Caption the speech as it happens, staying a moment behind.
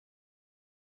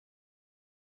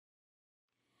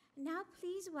Now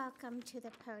please welcome to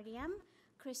the podium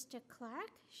Krista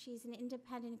Clark. She's an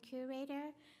independent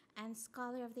curator and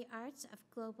scholar of the arts of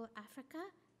global Africa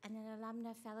and an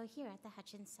alumna fellow here at the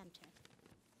Hutchins Center.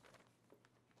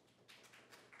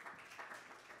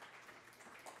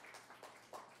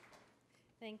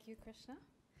 Thank you, Krishna.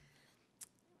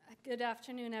 Good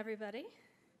afternoon, everybody.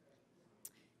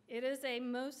 It is a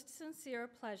most sincere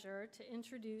pleasure to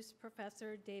introduce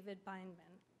Professor David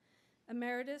Bindman,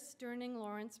 Emeritus Durning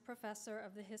Lawrence Professor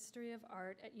of the History of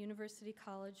Art at University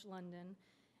College London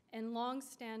and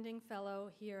long-standing fellow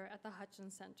here at the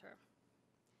Hutchins Center.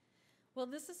 While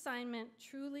this assignment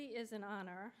truly is an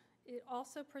honor, it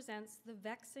also presents the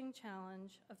vexing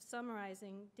challenge of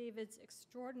summarizing David's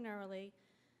extraordinarily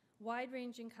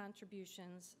wide-ranging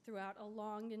contributions throughout a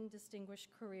long and distinguished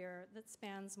career that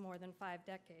spans more than 5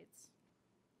 decades.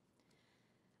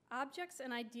 Objects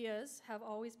and ideas have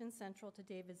always been central to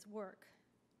David's work,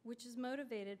 which is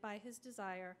motivated by his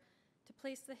desire to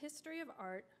place the history of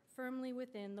art firmly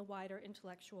within the wider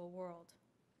intellectual world.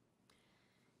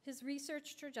 His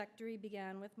research trajectory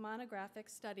began with monographic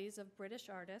studies of British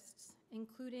artists,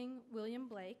 including William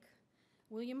Blake,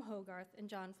 William Hogarth, and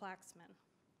John Flaxman.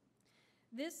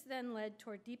 This then led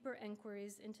toward deeper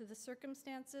inquiries into the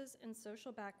circumstances and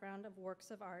social background of works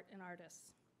of art and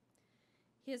artists.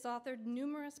 He has authored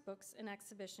numerous books and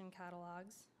exhibition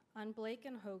catalogs on Blake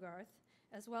and Hogarth,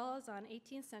 as well as on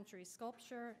 18th century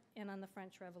sculpture and on the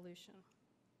French Revolution.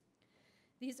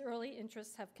 These early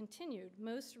interests have continued,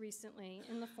 most recently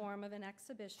in the form of an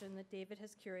exhibition that David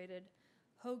has curated,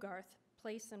 Hogarth,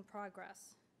 Place and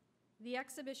Progress. The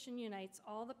exhibition unites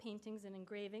all the paintings and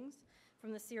engravings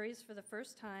from the series for the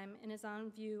first time and is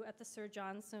on view at the Sir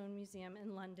John Soane Museum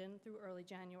in London through early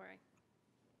January.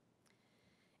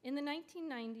 In the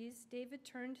 1990s, David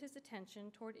turned his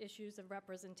attention toward issues of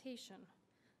representation,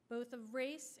 both of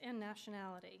race and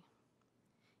nationality.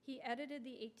 He edited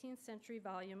the 18th century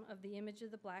volume of The Image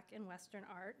of the Black in Western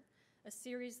Art, a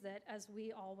series that, as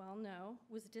we all well know,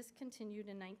 was discontinued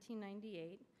in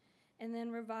 1998 and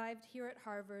then revived here at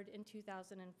Harvard in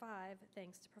 2005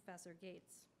 thanks to Professor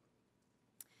Gates.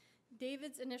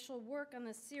 David's initial work on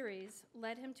this series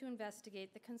led him to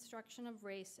investigate the construction of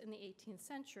race in the 18th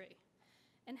century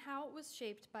and how it was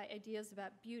shaped by ideas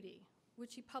about beauty,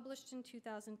 which he published in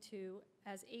 2002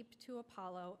 as Ape to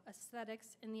Apollo,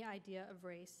 Aesthetics in the Idea of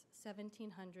Race,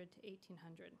 1700 to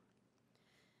 1800.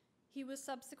 He was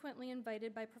subsequently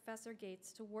invited by Professor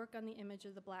Gates to work on the Image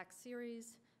of the Black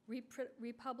series,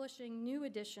 republishing new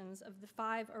editions of the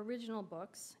 5 original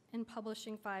books and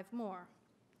publishing 5 more.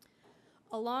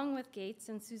 Along with Gates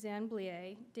and Suzanne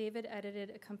Blier, David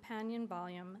edited a companion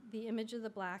volume, The Image of the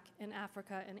Black in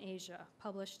Africa and Asia,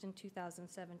 published in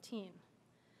 2017.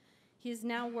 He is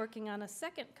now working on a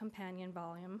second companion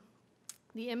volume,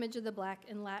 The Image of the Black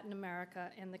in Latin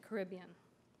America and the Caribbean.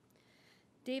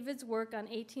 David's work on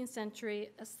 18th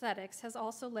century aesthetics has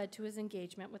also led to his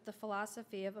engagement with the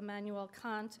philosophy of Immanuel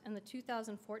Kant and the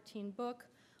 2014 book,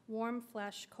 Warm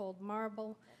Flesh, Cold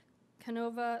Marble,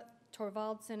 Canova,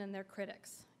 Thorvaldsen and Their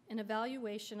Critics, an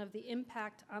evaluation of the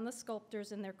impact on the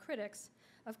sculptors and their critics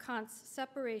of Kant's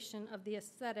separation of the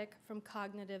aesthetic from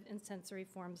cognitive and sensory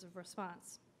forms of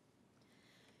response.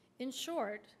 In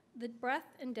short, the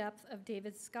breadth and depth of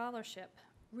David's scholarship,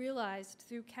 realized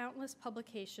through countless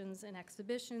publications and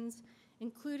exhibitions,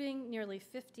 including nearly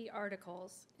 50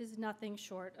 articles, is nothing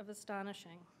short of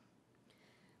astonishing.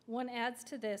 One adds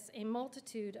to this a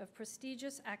multitude of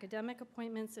prestigious academic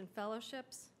appointments and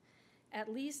fellowships, at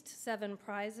least 7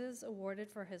 prizes awarded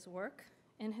for his work,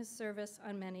 and his service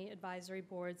on many advisory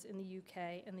boards in the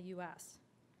UK and the US.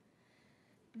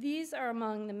 These are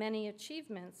among the many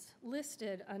achievements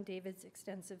listed on David's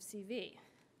extensive CV,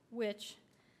 which,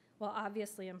 while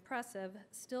obviously impressive,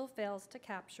 still fails to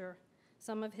capture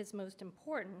some of his most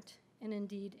important and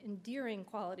indeed endearing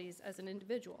qualities as an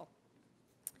individual.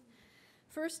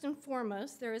 First and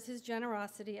foremost, there is his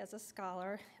generosity as a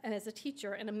scholar and as a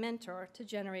teacher and a mentor to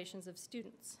generations of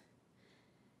students.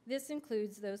 This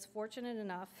includes those fortunate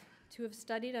enough to have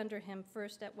studied under him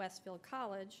first at Westfield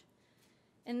College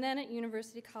and then at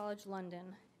University College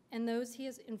London, and those he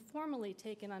has informally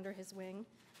taken under his wing,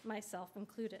 myself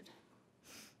included.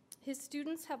 His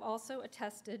students have also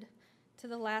attested to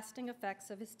the lasting effects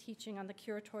of his teaching on the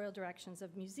curatorial directions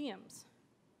of museums.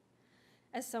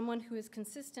 As someone who has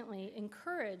consistently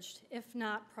encouraged, if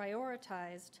not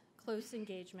prioritized, close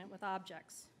engagement with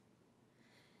objects.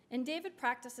 And David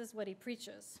practices what he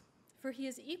preaches, for he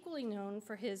is equally known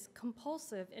for his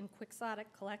compulsive and quixotic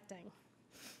collecting.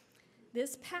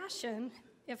 This passion,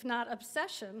 if not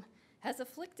obsession, has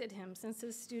afflicted him since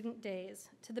his student days,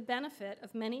 to the benefit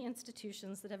of many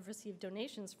institutions that have received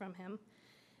donations from him,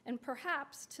 and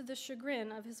perhaps to the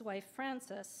chagrin of his wife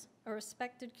Frances, a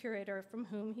respected curator from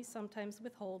whom he sometimes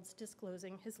withholds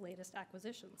disclosing his latest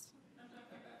acquisitions.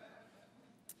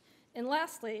 And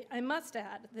lastly, I must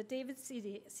add that David's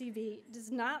CV does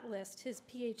not list his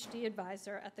PhD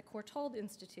advisor at the Courtauld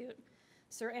Institute,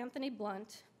 Sir Anthony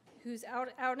Blunt, whose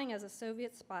outing as a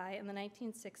Soviet spy in the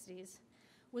 1960s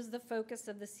was the focus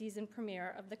of the season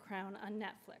premiere of The Crown on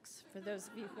Netflix, for those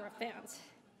of you who are fans.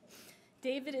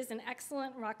 David is an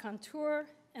excellent raconteur,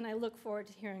 and I look forward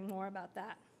to hearing more about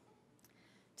that.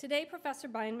 Today, Professor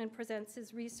Bindman presents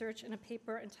his research in a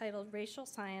paper entitled Racial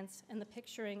Science and the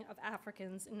Picturing of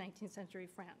Africans in 19th Century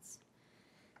France.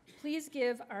 Please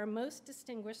give our most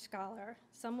distinguished scholar,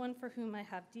 someone for whom I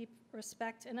have deep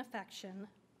respect and affection,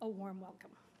 a warm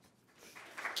welcome.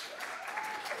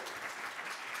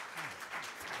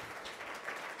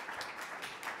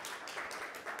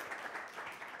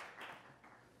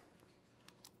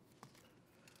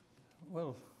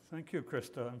 Well, thank you,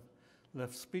 Krista. I'm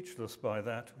left speechless by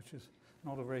that, which is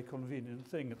not a very convenient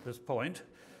thing at this point.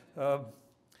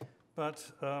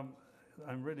 But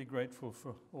I'm really grateful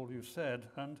for all you've said,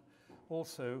 and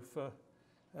also for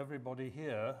everybody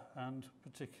here, and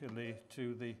particularly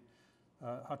to the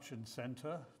Hutchins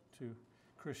Center, to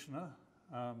Krishna,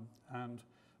 and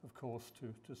of course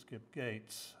to Skip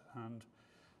Gates. And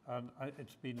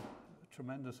it's been a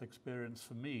tremendous experience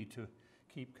for me to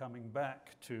keep coming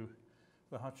back to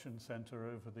the Hutchins Center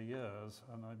over the years,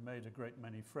 and I've made a great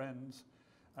many friends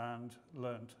and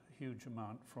learnt a huge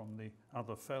amount from the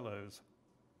other fellows.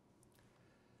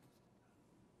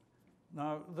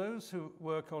 Now, those who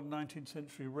work on 19th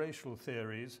century racial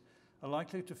theories are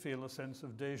likely to feel a sense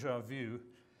of déjà vu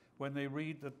when they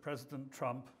read that President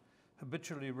Trump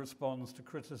habitually responds to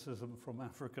criticism from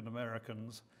African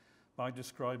Americans by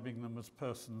describing them as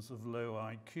persons of low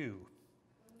IQ.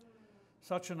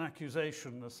 Such an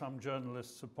accusation, as some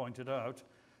journalists have pointed out,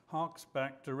 harks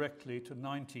back directly to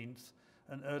 19th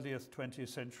and earliest 20th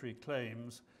century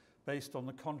claims based on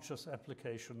the conscious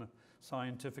application of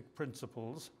scientific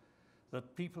principles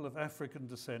that people of African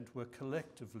descent were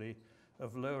collectively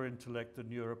of lower intellect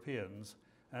than Europeans,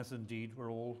 as indeed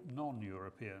were all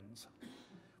non-Europeans.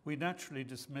 We naturally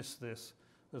dismiss this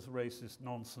as racist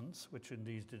nonsense, which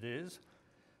indeed it is,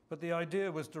 but the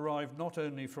idea was derived not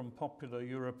only from popular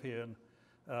European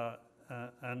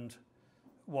and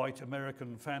white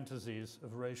American fantasies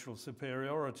of racial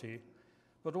superiority,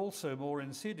 but also more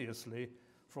insidiously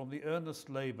from the earnest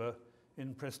labor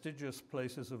in prestigious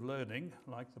places of learning,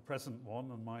 like the present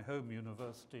one and my home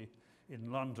university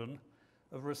in London,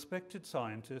 of respected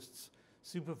scientists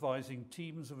supervising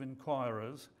teams of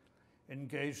inquirers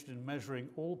engaged in measuring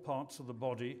all parts of the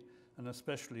body, and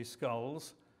especially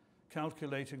skulls,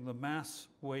 calculating the mass,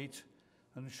 weight,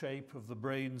 and shape of the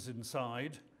brains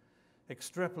inside,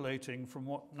 extrapolating from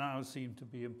what now seem to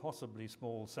be impossibly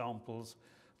small samples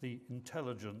the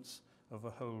intelligence of a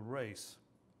whole race.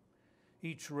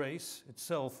 Each race,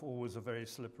 itself always a very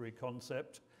slippery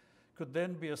concept, could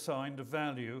then be assigned a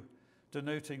value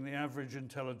denoting the average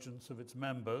intelligence of its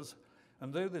members,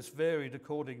 and though this varied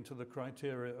according to the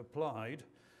criteria applied,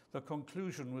 the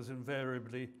conclusion was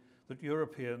invariably that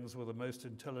Europeans were the most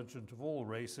intelligent of all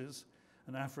races,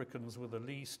 and Africans were the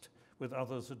least, with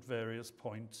others at various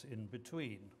points in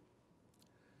between.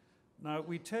 Now,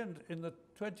 we tend in the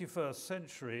 21st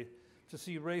century to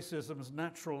see racism's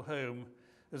natural home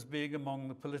as being among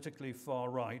the politically far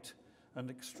right and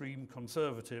extreme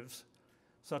conservatives,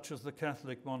 such as the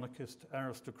Catholic monarchist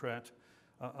aristocrat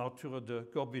Arthur de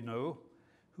Gobineau,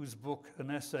 whose book An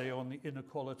Essay on the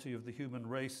Inequality of the Human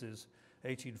Races,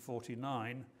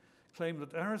 1849, claimed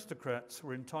that aristocrats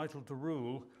were entitled to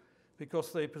rule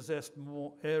because they possessed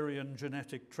more Aryan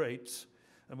genetic traits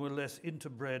and were less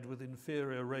interbred with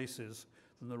inferior races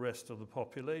than the rest of the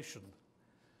population.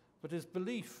 But his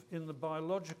belief in the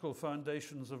biological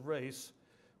foundations of race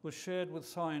was shared with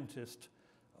scientists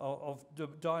of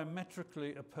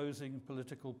diametrically opposing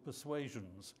political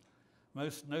persuasions,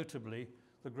 most notably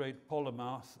the great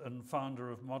polymath and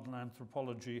founder of modern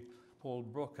anthropology, Paul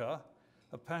Broca,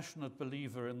 a passionate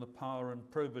believer in the power and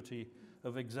probity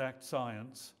of exact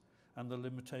science and the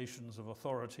limitations of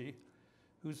authority,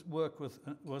 whose work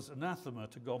was anathema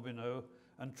to Gobineau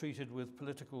and treated with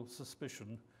political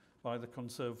suspicion by the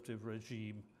conservative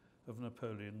regime of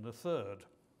Napoleon III.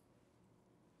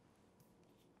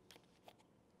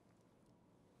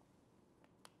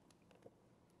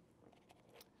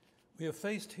 We are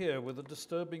faced here with a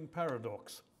disturbing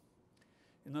paradox.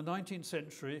 In the 19th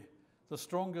century, the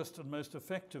strongest and most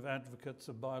effective advocates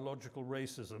of biological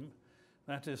racism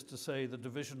that is to say, the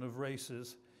division of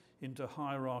races into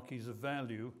hierarchies of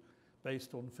value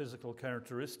based on physical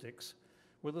characteristics,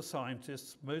 were the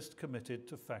scientists most committed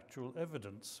to factual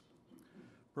evidence.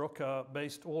 Broca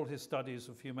based all his studies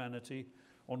of humanity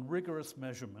on rigorous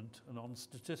measurement and on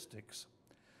statistics.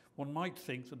 One might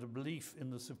think that a belief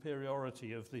in the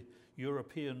superiority of the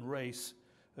European race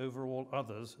over all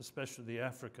others, especially the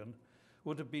African,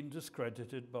 would have been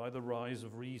discredited by the rise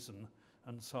of reason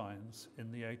and science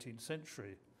in the 18th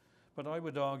century. But I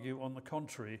would argue, on the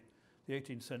contrary, the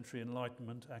 18th century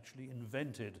Enlightenment actually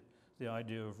invented the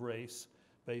idea of race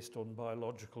based on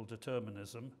biological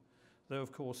determinism, though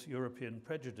of course European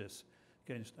prejudice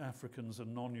against Africans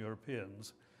and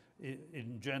non-Europeans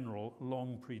in general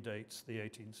long predates the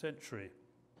 18th century.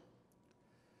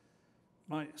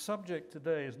 My subject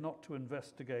today is not to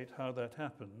investigate how that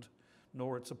happened,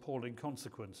 nor its appalling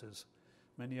consequences.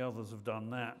 Many others have done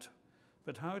that,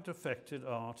 but how it affected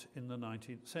art in the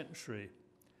 19th century.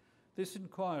 This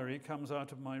inquiry comes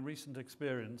out of my recent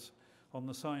experience on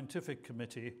the scientific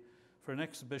committee for an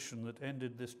exhibition that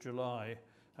ended this July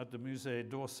at the Musée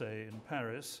d'Orsay in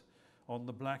Paris on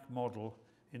the black model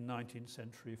in 19th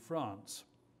century France.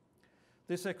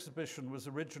 This exhibition was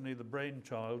originally the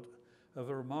brainchild of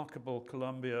a remarkable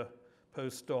Columbia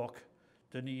postdoc,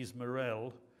 Denise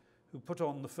Morel, who put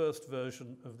on the first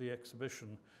version of the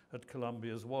exhibition at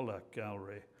Columbia's Wallach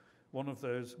Gallery, one of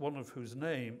whose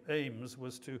aims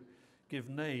was to give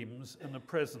names and a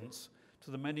presence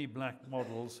to the many black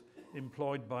models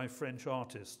employed by French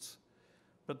artists.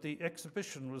 But the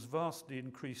exhibition was vastly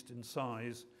increased in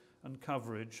size and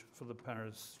coverage for the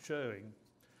Paris showing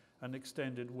and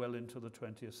extended well into the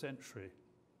 20th century.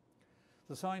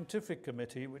 The scientific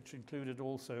committee, which included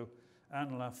also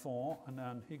Anne Lafont and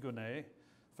Anne Higonnet,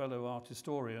 fellow art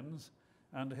historians,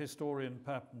 and historian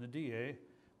Pape Ndiaye,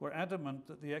 were adamant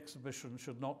that the exhibition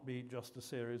should not be just a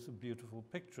series of beautiful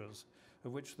pictures,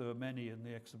 of which there were many in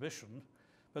the exhibition,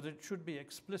 but it should be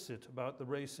explicit about the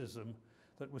racism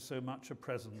that was so much a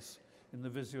presence in the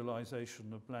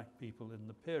visualization of black people in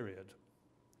the period.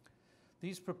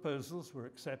 These proposals were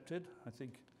accepted, I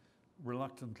think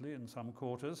reluctantly in some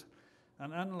quarters,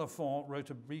 and Anne Lafont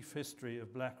wrote a brief history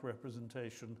of black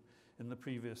representation in the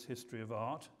previous history of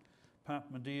art. Pape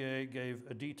Ndiaye gave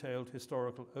a detailed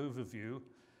historical overview,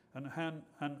 and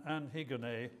Anne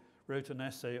Higonnet wrote an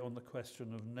essay on the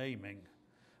question of naming.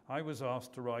 I was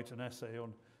asked to write an essay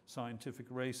on scientific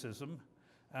racism,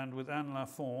 and with Anne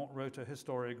Lafont wrote a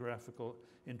historiographical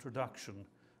introduction,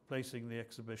 placing the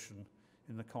exhibition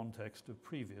in the context of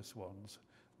previous ones,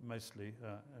 mostly,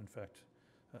 in fact,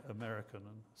 American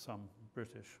and some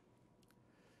British.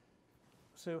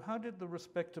 So how did the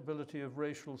respectability of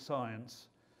racial science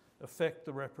affect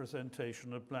the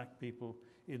representation of black people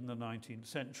in the 19th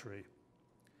century?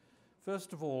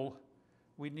 First of all,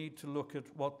 we need to look at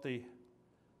what the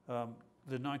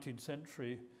 19th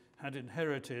century had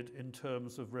inherited in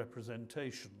terms of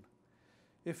representation.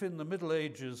 If in the Middle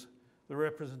Ages the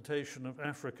representation of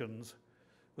Africans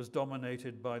was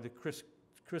dominated by the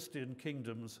Christian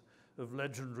kingdoms of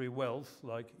legendary wealth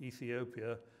like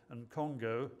Ethiopia and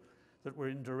Congo that were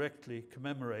indirectly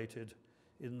commemorated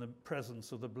in the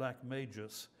presence of the black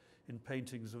magus in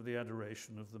paintings of the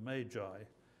adoration of the Magi.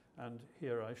 And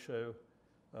here I show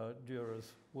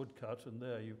Dürer's woodcut, and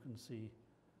there you can see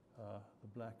the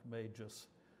black magus,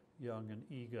 young and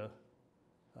eager,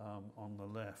 on the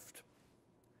left.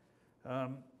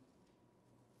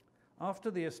 After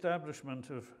the establishment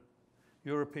of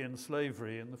European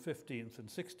slavery in the 15th and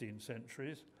 16th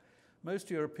centuries, most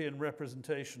European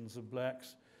representations of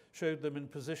blacks showed them in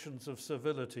positions of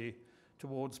servility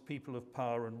towards people of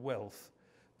power and wealth,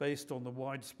 based on the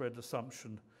widespread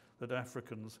assumption that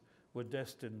Africans were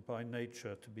destined by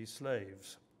nature to be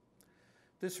slaves.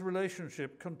 This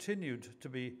relationship continued to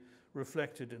be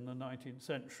reflected in the 19th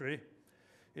century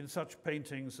in such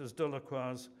paintings as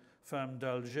Delacroix's Femme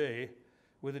d'Alger,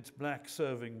 with its black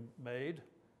serving maid,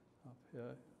 up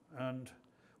here, and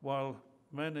while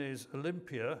Manet's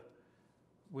Olympia,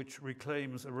 which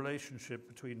reclaims a relationship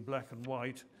between black and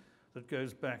white that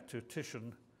goes back to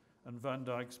Titian and Van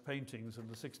Dyck's paintings in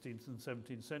the 16th and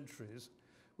 17th centuries,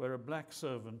 where a black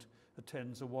servant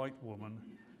attends a white woman,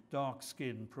 dark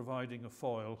skin providing a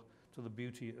foil to the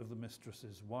beauty of the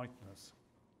mistress's whiteness.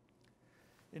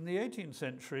 In the 18th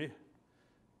century,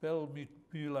 Belle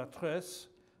Mulâtresse,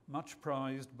 much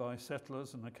prized by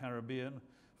settlers in the Caribbean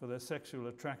for their sexual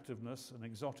attractiveness and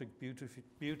exotic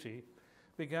beauty,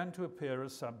 began to appear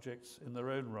as subjects in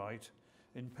their own right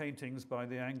in paintings by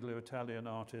the Anglo-Italian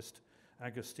artist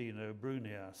Agostino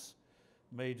Brunias,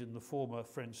 made in the former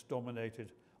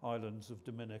French-dominated islands of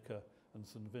Dominica and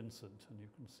St. Vincent. And you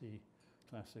can see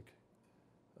classic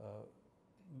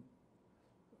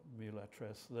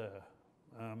mulâtresse there.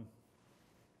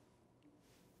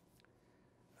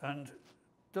 And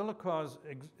Delacroix's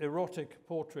erotic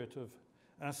portrait of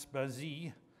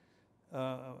Aspasie,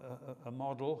 a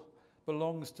model,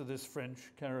 belongs to this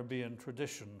French Caribbean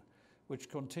tradition, which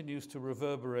continues to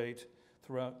reverberate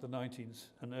throughout the 19th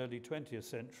and early 20th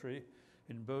century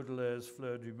in Baudelaire's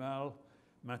Fleur du Mal,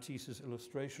 Matisse's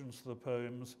illustrations for the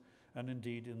poems, and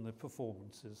indeed in the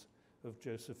performances of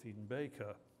Josephine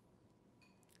Baker.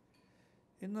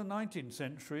 In the 19th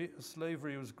century, as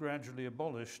slavery was gradually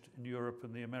abolished in Europe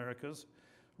and the Americas,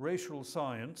 racial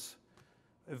science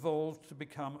evolved to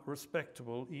become a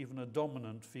respectable, even a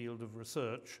dominant field of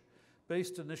research,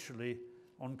 based initially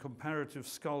on comparative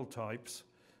skull types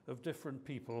of different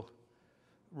people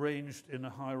ranged in a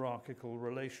hierarchical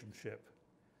relationship.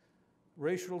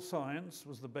 Racial science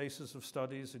was the basis of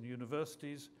studies in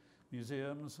universities,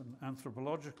 museums, and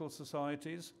anthropological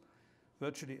societies.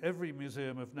 Virtually every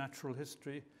museum of natural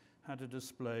history had a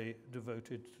display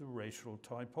devoted to racial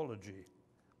typology.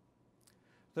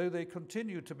 Though they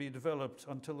continued to be developed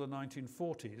until the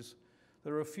 1940s,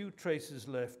 there are few traces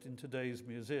left in today's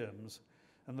museums,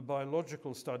 and the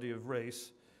biological study of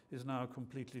race is now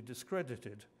completely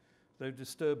discredited, though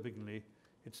disturbingly,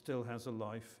 it still has a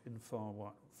life in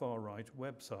far-right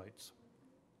websites.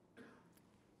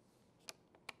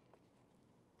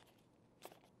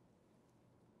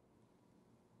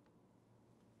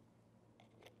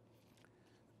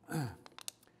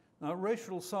 Now,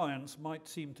 racial science might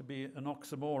seem to be an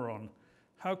oxymoron.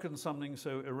 How can something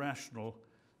so irrational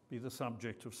be the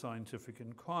subject of scientific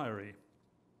inquiry?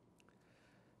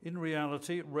 In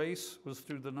reality, race was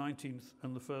through the 19th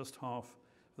and the first half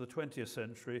of the 20th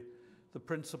century the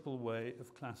principal way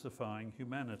of classifying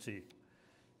humanity.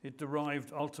 It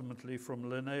derived ultimately from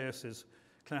Linnaeus's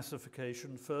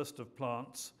classification first of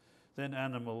plants, then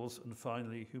animals, and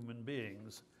finally human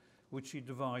beings, which he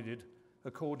divided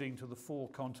according to the four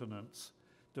continents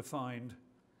defined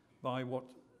by what,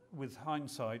 with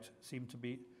hindsight, seem to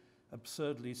be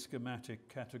absurdly schematic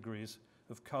categories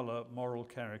of color, moral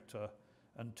character,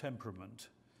 and temperament.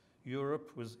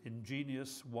 Europe was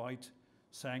ingenious, white,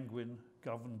 sanguine,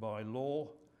 governed by law.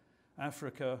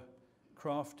 Africa,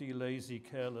 crafty, lazy,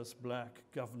 careless, black,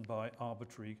 governed by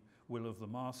arbitrary will of the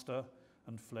master,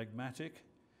 and phlegmatic.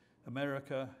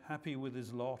 America, happy with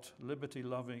his lot,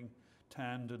 liberty-loving,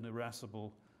 tanned and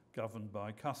irascible, governed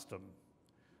by custom.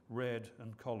 Red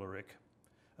and choleric.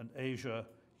 And Asia,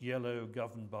 yellow,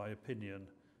 governed by opinion,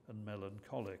 and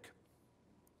melancholic.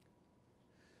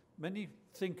 Many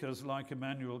thinkers like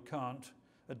Immanuel Kant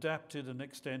adapted and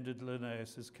extended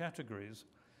Linnaeus's categories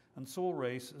and saw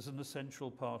race as an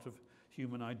essential part of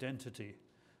human identity.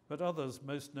 But others,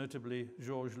 most notably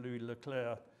Georges-Louis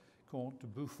Leclerc, Comte de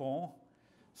Buffon,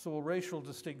 saw racial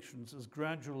distinctions as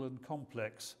gradual and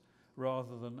complex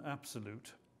rather than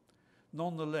absolute.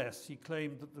 Nonetheless, he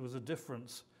claimed that there was a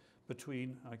difference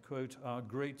between, I quote, our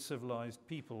great civilized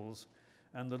peoples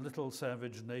and the little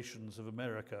savage nations of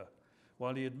America,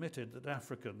 while he admitted that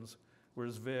Africans were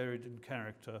as varied in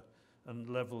character and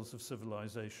levels of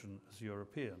civilization as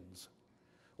Europeans.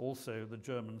 Also, the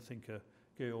German thinker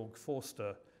Georg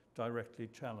Forster directly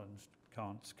challenged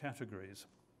Kant's categories.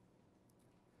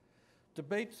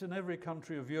 Debates in every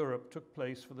country of Europe took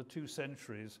place for the 2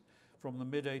 centuries from the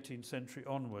mid-18th century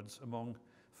onwards among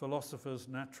philosophers,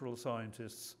 natural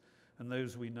scientists, and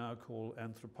those we now call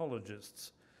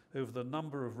anthropologists, over the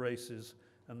number of races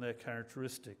and their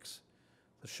characteristics,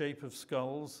 the shape of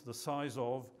skulls, the size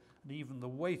of, and even the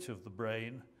weight of the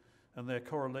brain, and their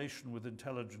correlation with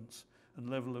intelligence and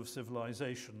level of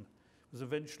civilization was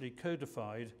eventually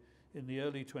codified in the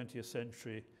early 20th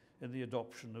century in the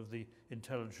adoption of the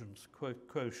intelligence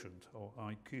quotient, or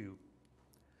IQ.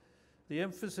 The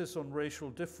emphasis on racial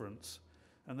difference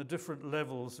and the different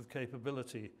levels of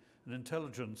capability and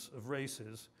intelligence of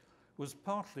races was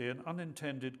partly an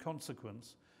unintended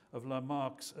consequence of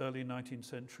Lamarck's early 19th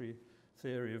century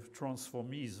theory of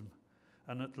transformism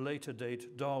and at later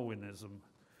date Darwinism,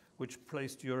 which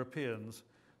placed Europeans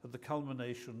at the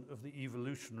culmination of the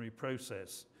evolutionary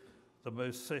process, the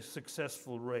most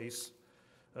successful race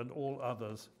and all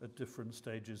others at different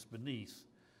stages beneath,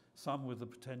 some with the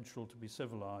potential to be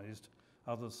civilized,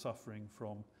 others suffering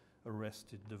from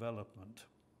arrested development.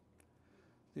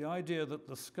 The idea that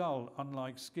the skull,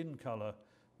 unlike skin color,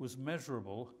 was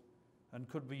measurable and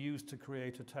could be used to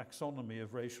create a taxonomy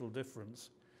of racial difference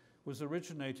was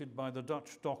originated by the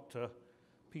Dutch doctor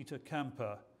Peter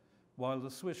Camper, while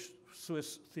the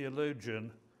Swiss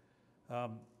theologian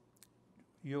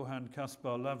Johann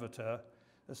Caspar Lavater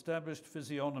established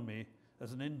physiognomy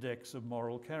as an index of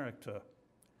moral character.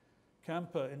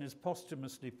 Camper, in his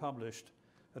posthumously published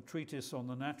A Treatise on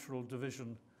the Natural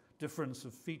Difference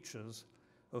of Features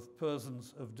of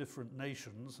Persons of Different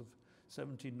Nations of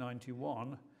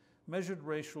 1791, measured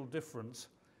racial difference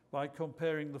by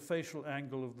comparing the facial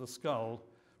angle of the skull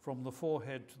from the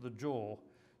forehead to the jaw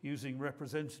using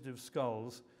representative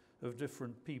skulls of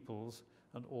different peoples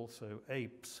and also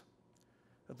apes.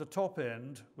 At the top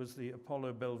end was the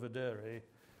Apollo Belvedere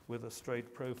with a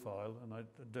straight profile, and I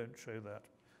don't show that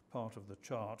part of the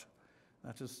chart.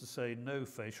 That is to say, no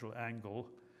facial angle,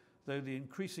 though the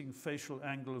increasing facial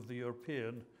angle of the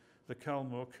European, the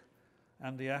Kalmuk,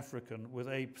 and the African, with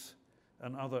apes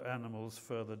and other animals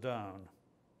further down.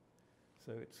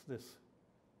 So it's this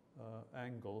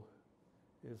angle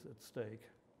is at stake.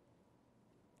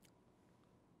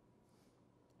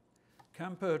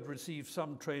 Camper had received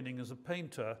some training as a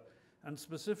painter and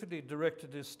specifically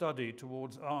directed his study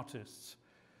towards artists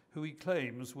who he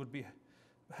claims would be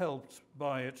helped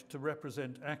by it to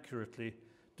represent accurately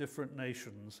different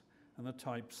nations and the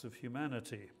types of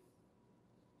humanity.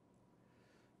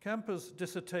 Camper's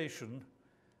dissertation,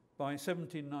 by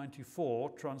 1794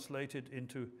 translated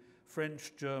into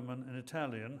French, German, and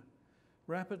Italian,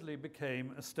 rapidly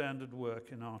became a standard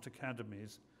work in art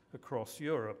academies across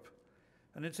Europe,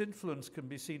 and its influence can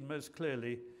be seen most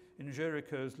clearly in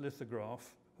Géricault's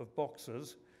lithograph of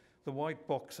boxers. The white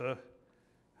boxer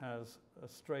has a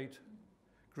straight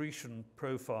Grecian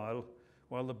profile,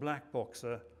 while the black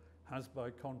boxer has, by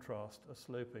contrast, a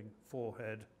sloping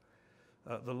forehead,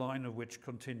 the line of which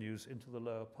continues into the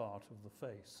lower part of the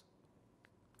face.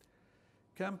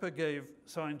 Camper gave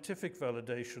scientific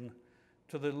validation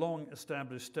to the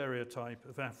long-established stereotype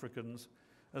of Africans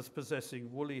as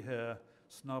possessing woolly hair,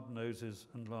 snub noses,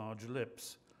 and large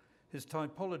lips. His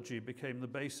typology became the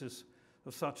basis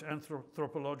of such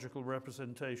anthropological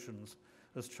representations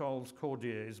as Charles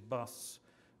Cordier's busts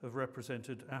of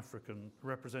representative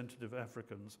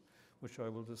Africans, which I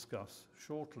will discuss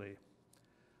shortly.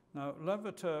 Now,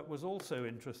 Lavater was also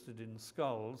interested in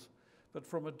skulls, but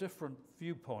from a different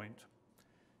viewpoint.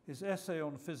 His essay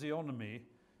on physiognomy,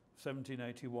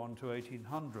 1781 to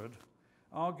 1800,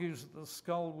 argues that the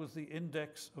skull was the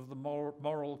index of the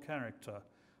moral character,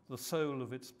 the soul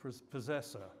of its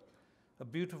possessor. A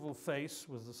beautiful face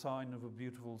was the sign of a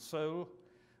beautiful soul,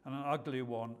 and an ugly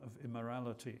one of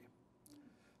immorality.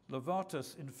 Lavater,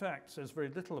 in fact, says very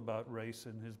little about race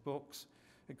in his books,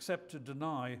 except to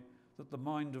deny that the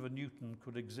mind of a Newton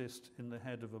could exist in the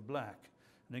head of a black,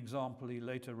 an example he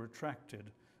later retracted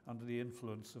under the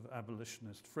influence of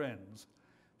abolitionist friends.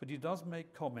 But he does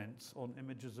make comments on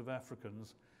images of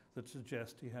Africans that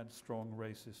suggest he had strong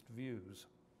racist views.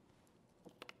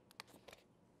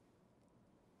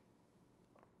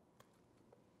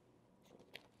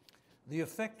 The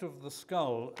effect of the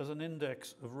skull as an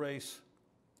index of race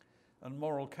and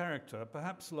moral character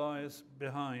perhaps lies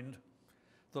behind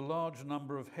the large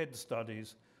number of head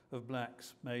studies of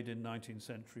blacks made in 19th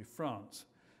century France,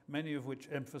 many of which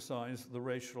emphasize the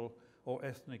racial or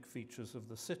ethnic features of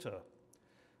the sitter.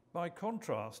 By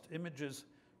contrast, images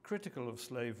critical of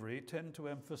slavery tend to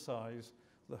emphasize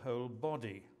the whole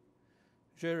body.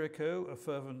 Géricault, a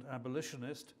fervent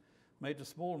abolitionist, made a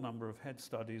small number of head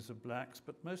studies of blacks,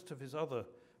 but most of his other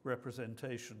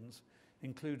representations,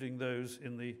 including those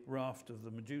in the Raft of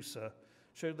the Medusa,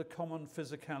 show the common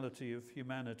physicality of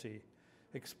humanity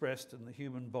expressed in the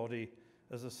human body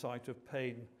as a site of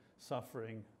pain,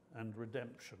 suffering, and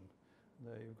redemption.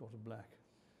 There you've got a black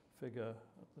figure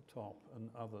at the top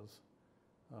and others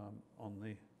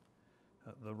on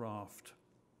the raft.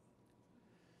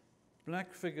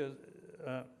 Black figures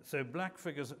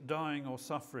dying or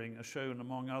suffering are shown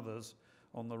among others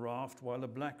on the raft, while a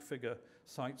black figure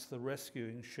sights the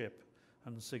rescuing ship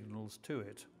and signals to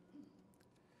it.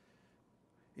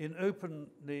 In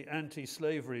openly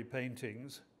anti-slavery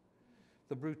paintings,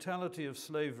 the brutality of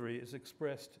slavery is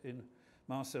expressed in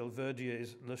Marcel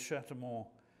Verdier's Le Châtiment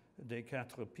des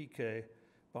Quatre Piquets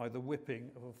by the whipping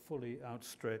of a fully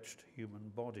outstretched human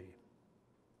body.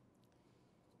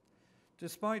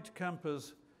 Despite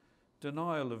Camper's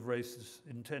denial of racist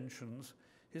intentions,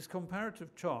 his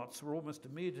comparative charts were almost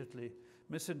immediately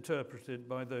misinterpreted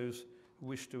by those who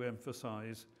wished to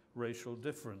emphasize racial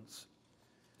difference.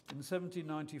 In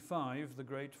 1795, the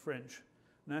great French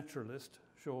naturalist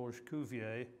Georges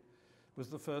Cuvier was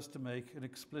the first to make an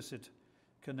explicit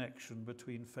connection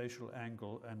between facial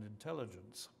angle and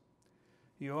intelligence.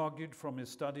 He argued from his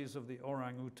studies of the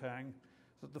orangutan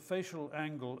that the facial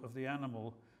angle of the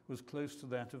animal was close to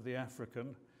that of the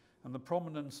African, and the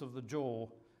prominence of the jaw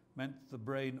meant the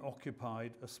brain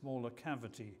occupied a smaller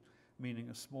cavity, meaning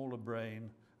a smaller brain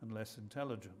and less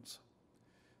intelligence.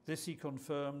 This he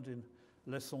confirmed in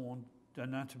Leçons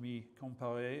d'anatomie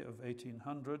comparée of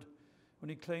 1800, when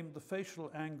he claimed the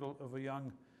facial angle of a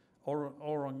young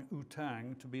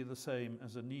orang-outang to be the same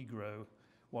as a Negro,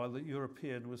 while the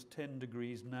European was 10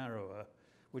 degrees narrower,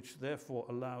 which therefore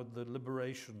allowed the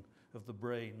liberation of the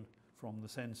brain from the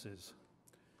senses.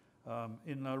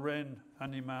 In La Reine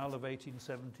Animale of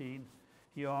 1817,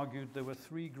 he argued there were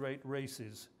 3 great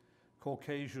races,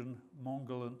 Caucasian,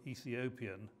 Mongol, and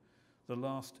Ethiopian, the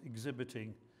last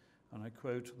exhibiting, and I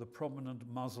quote, the prominent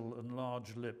muzzle and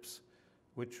large lips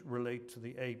which relate to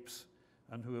the apes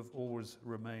and who have always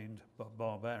remained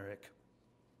barbaric.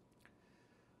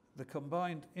 The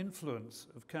combined influence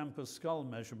of Camper's skull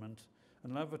measurement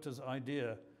and Lavater's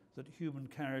idea that human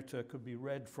character could be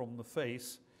read from the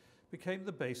face became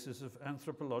the basis of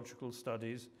anthropological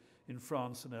studies in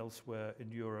France and elsewhere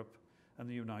in Europe and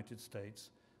the United States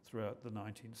throughout the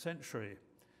 19th century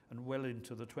and well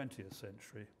into the 20th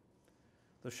century.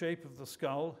 The shape of the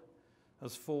skull,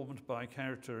 as formed by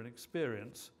character and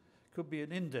experience, could be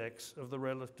an index of the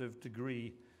relative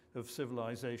degree of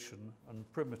civilization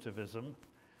and primitivism,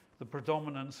 the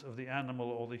predominance of the animal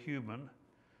or the human,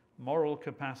 moral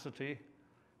capacity,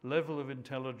 level of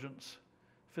intelligence,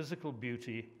 physical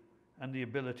beauty, and the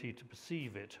ability to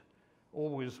perceive it,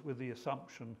 always with the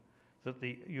assumption that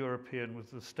the European was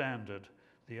the standard,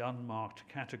 the unmarked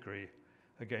category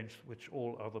against which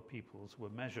all other peoples were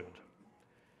measured.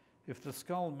 If the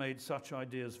skull made such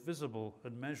ideas visible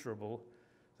and measurable,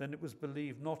 then it was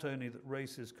believed not only that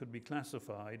races could be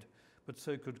classified, but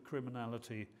so could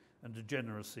criminality and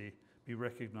degeneracy be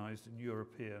recognized in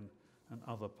European and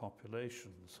other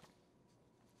populations.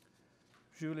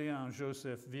 Julien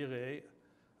Joseph Viré,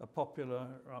 a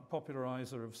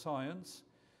popularizer of science,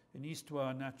 in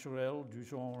Histoire naturelle du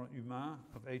genre humain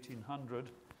of 1800,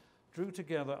 drew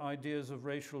together ideas of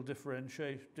racial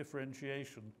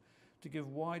differentiation to give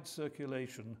wide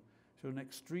circulation to an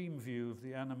extreme view of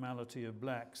the animality of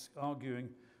blacks, arguing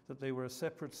that they were a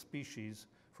separate species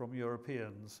from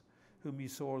Europeans, whom he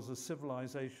saw as a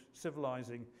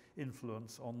civilizing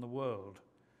influence on the world,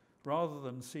 rather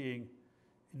than seeing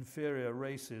inferior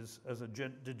races as a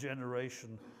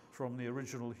degeneration from the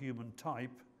original human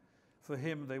type. For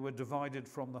him, they were divided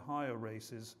from the higher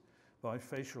races by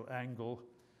facial angle,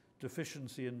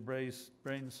 deficiency in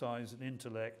brain size and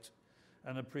intellect,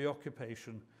 and a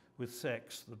preoccupation with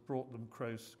sex that brought them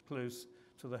close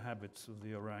to the habits of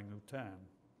the orangutan.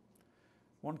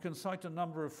 One can cite a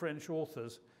number of French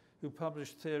authors who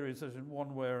published theories that in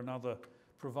one way or another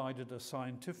provided a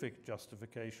scientific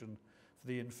justification for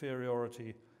the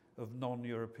inferiority of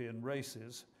non-European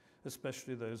races,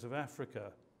 especially those of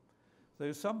Africa.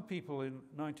 Though some people in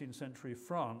 19th century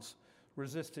France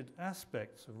resisted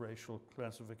aspects of racial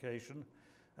classification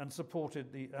and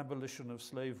supported the abolition of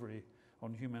slavery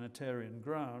on humanitarian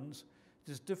grounds,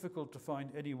 it is difficult to find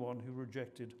anyone who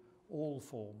rejected all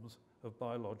forms of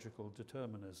biological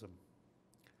determinism.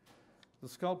 The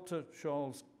sculptor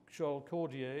Charles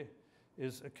Cordier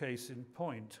is a case in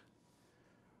point.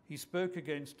 He spoke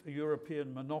against a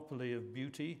European monopoly of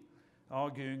beauty,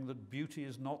 arguing that beauty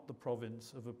is not the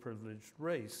province of a privileged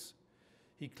race.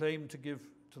 He claimed to give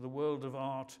to the world of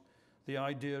art the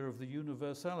idea of the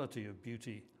universality of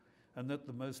beauty, and that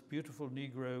the most beautiful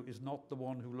Negro is not the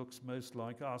one who looks most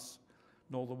like us,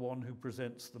 nor the one who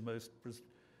presents the most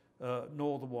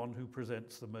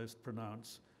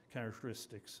pronounced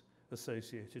characteristics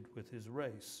associated with his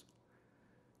race.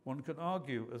 One can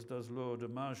argue, as does Laure de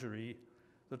Margerie,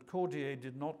 that Cordier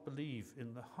did not believe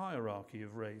in the hierarchy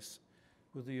of race,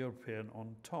 with the European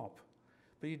on top,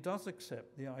 but he does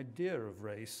accept the idea of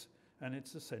race and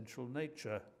its essential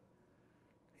nature.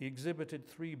 He exhibited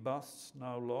 3 busts,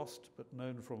 now lost but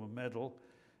known from a medal,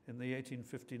 in the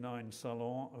 1859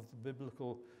 Salon of the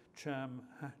biblical Cham,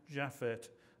 Japhet,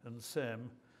 and Sem,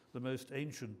 the most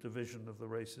ancient division of the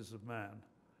races of man.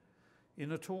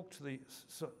 In a talk to the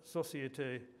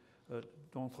Société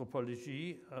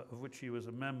d'Anthropologie, of which he was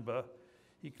a member,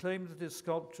 he claimed that his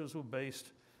sculptures were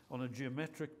based on a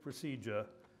geometric procedure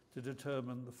to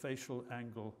determine the facial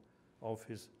angle of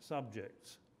his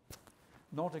subjects.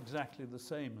 Not exactly the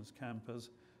same as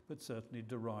Camper's, but certainly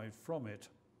derived from it.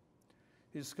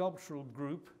 His sculptural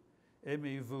group,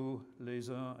 Aimez-vous les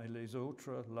uns et les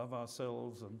autres, Love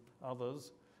Ourselves and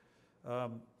Others,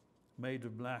 made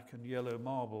of black and yellow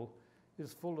marble,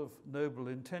 is full of noble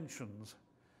intentions,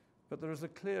 but there is a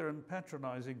clear and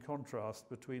patronizing contrast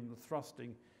between the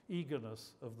thrusting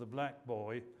eagerness of the black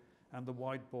boy and the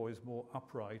white boy's more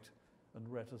upright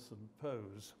and reticent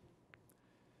pose.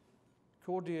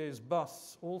 Cordier's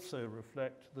busts also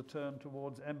reflect the turn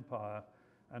towards empire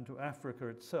and to Africa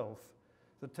itself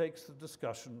that takes the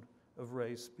discussion of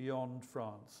race beyond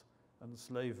France and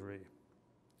slavery.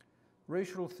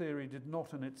 Racial theory did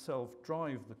not in itself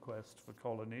drive the quest for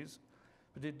colonies,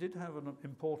 but it did have an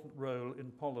important role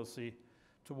in policy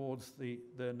towards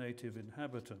their native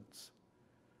inhabitants.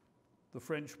 The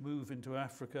French move into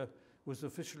Africa was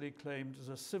officially claimed as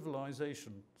a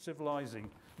civilizing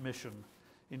mission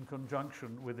in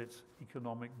conjunction with its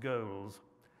economic goals.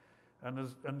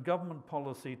 And government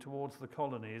policy towards the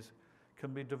colonies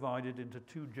can be divided into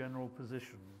two general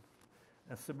positions: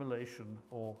 assimilation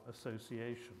or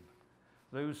association.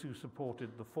 Those who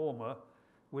supported the former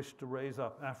wished to raise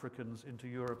up Africans into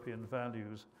European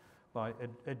values by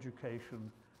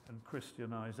education and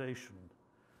Christianization.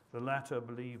 The latter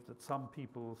believed that some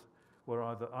peoples were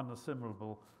either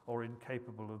unassimilable or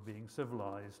incapable of being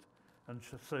civilized, and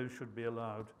so should be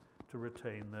allowed to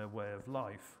retain their way of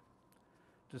life.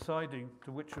 Deciding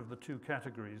to which of the two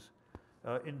categories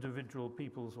individual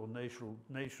peoples or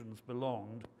nations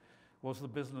belonged was the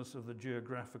business of the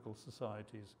geographical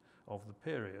societies of the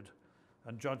period,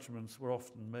 and judgments were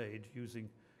often made using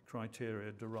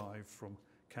criteria derived from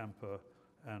Camper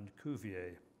and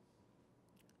Cuvier.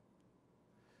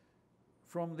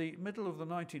 From the middle of the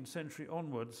 19th century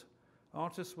onwards,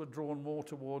 artists were drawn more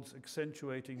towards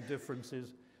accentuating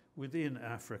differences within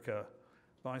Africa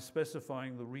by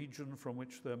specifying the region from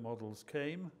which their models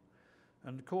came,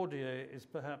 and Cordier is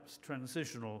perhaps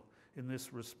transitional in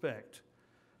this respect.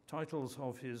 Titles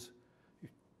of his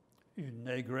Une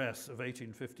Négresse of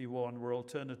 1851 were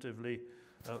alternatively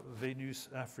Vénus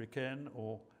africaine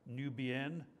or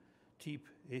Nubienne, Type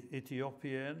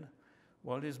éthiopienne,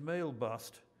 while his male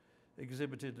bust,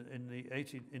 exhibited in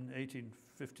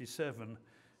 1857,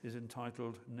 is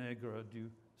entitled Nègre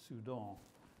du Soudan,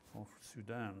 or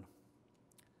Sudan.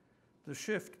 The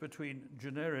shift between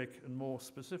generic and more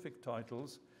specific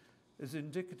titles is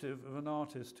indicative of an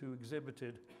artist who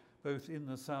exhibited both in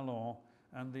the Salon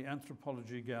and the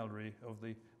Anthropology Gallery of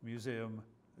the Muséum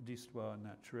d'Histoire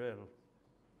Naturelle.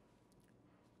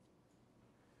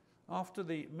 After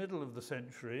the middle of the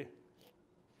century,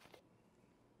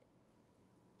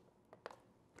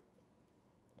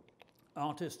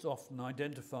 artists often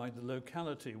identified the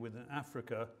locality within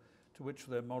Africa to which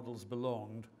their models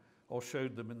belonged or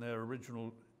showed them in their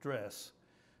original dress,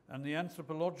 and the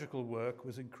anthropological work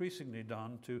was increasingly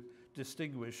done to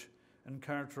distinguish and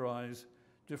characterize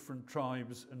different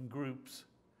tribes and groups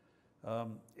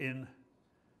in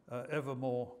ever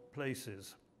more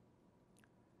places.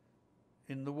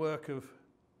 In the work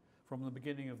from the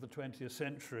beginning of the 20th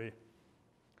century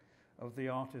of the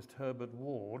artist Herbert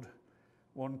Ward,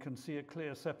 one can see a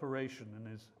clear separation in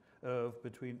his oeuvre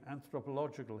between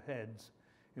anthropological heads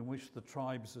in which the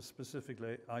tribes are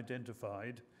specifically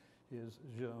identified. Here's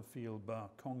Jean-Phil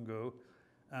Congo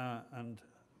and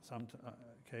some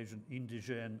occasion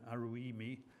Indigène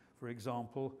Aruimi, for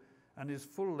example, and his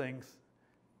full-length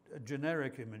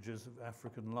generic images of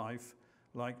African life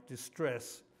like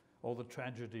Distress or The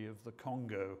Tragedy of the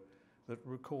Congo that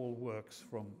recall works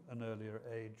from an earlier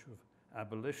age of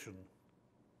abolition.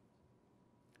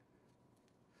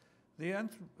 The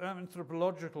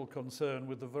anthropological concern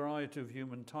with the variety of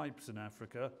human types in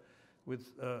Africa,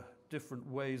 with different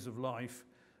ways of life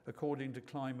according to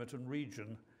climate and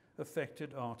region,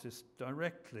 affected artists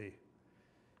directly.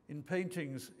 In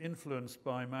paintings influenced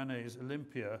by Manet's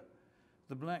Olympia,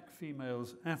 the black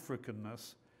female's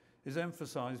Africanness is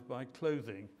emphasized by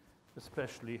clothing,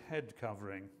 especially head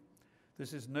covering.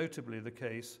 This is notably the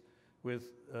case with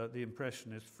the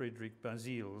Impressionist Frédéric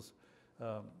Bazille's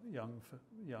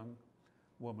young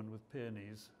woman with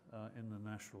peonies in the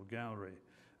National Gallery.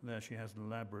 And there she has an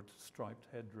elaborate striped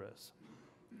headdress.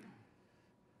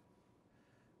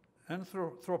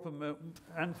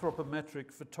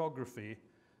 Anthropometric photography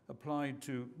applied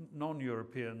to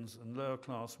non-Europeans and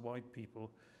lower-class white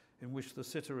people, in which the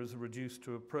sitter is reduced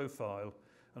to a profile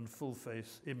and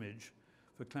full-face image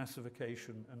for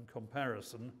classification and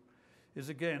comparison, is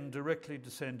again directly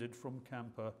descended from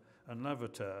Camper and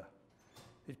Lavater.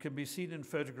 It can be seen in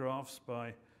photographs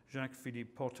by Jacques-Philippe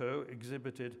Poteau,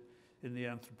 exhibited in the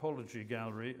Anthropology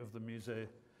Gallery of the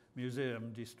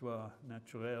Muséum d'Histoire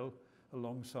Naturelle,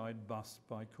 alongside busts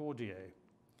by Cordier.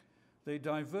 They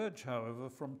diverge, however,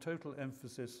 from total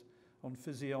emphasis on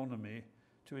physiognomy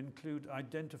to include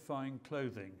identifying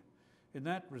clothing. In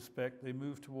that respect, they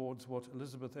move towards what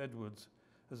Elizabeth Edwards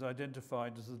has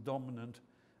identified as the dominant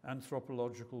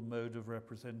anthropological mode of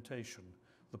representation,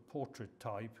 the portrait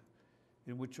type,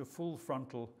 in which a full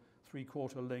frontal,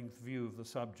 three-quarter length view of the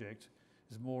subject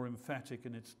is more emphatic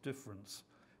in its difference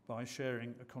by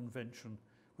sharing a convention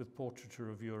with portraiture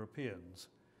of Europeans,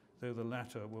 though the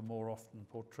latter were more often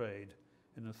portrayed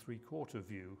in a three-quarter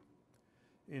view.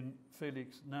 In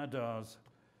Félix Nadar's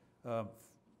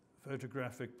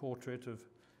photographic portrait of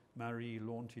Marie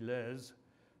Lantillaise,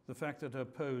 the fact that her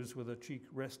pose with her cheek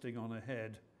resting on her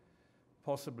head,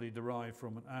 possibly derived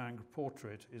from an Ingres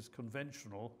portrait, is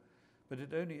conventional, but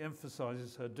it only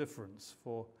emphasizes her difference,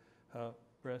 for her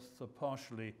breasts are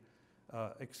partially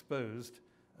exposed,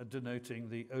 denoting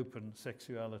the open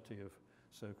sexuality of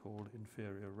so-called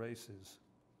inferior races.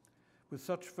 With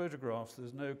such photographs,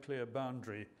 there's no clear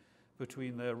boundary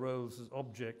between their roles as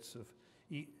objects of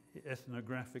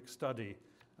ethnographic study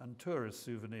and tourist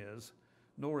souvenirs,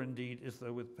 nor indeed is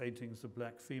there with paintings of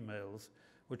black females,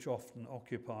 which often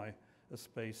occupy a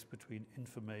space between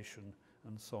information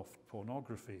and soft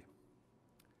pornography.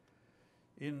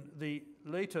 In the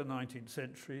later 19th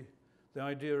century, the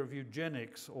idea of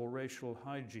eugenics or racial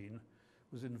hygiene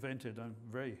was invented, I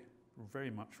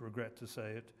very much regret to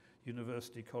say, at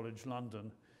University College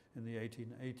London in the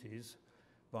 1880s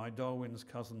by Darwin's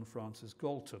cousin Francis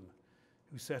Galton,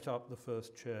 who set up the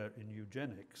first chair in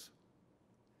eugenics.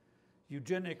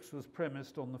 Eugenics was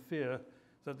premised on the fear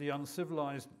that the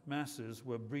uncivilized masses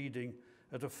were breeding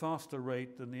at a faster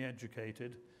rate than the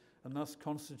educated and thus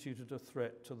constituted a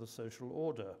threat to the social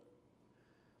order.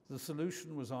 The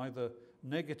solution was either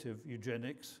negative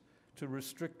eugenics, to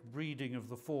restrict breeding of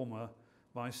the former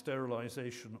by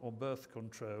sterilization or birth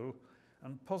control,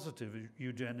 and positive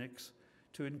eugenics,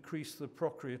 to increase the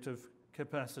procreative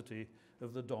capacity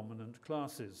of the dominant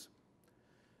classes.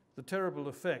 The terrible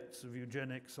effects of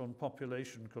eugenics on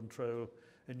population control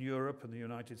in Europe and the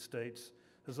United States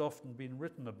has often been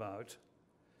written about,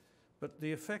 but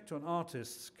the effect on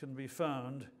artists can be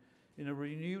found in a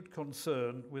renewed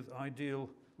concern with ideal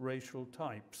racial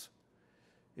types.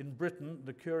 In Britain,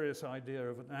 the curious idea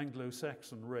of an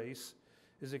Anglo-Saxon race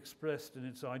is expressed in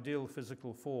its ideal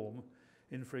physical form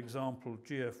in, for example,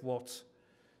 G.F. Watt's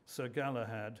Sir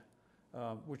Galahad,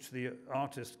 which the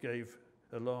artist gave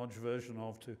a large version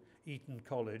of to Eton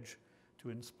College to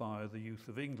inspire the youth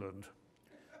of England.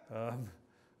 A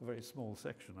very small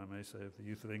section, I may say, of the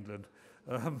youth of England.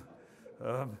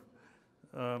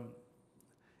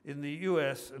 In the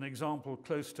US, an example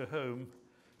close to home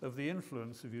of the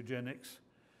influence of eugenics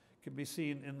can be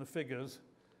seen in the figures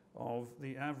of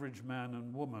the average man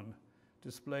and woman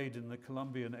displayed in the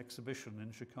Colloquium exhibition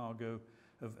in Chicago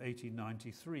of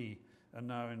 1893 and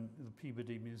now in the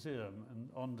Peabody Museum and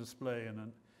on display in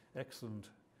an excellent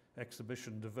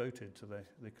exhibition devoted to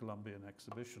the Colloquium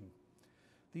exhibition.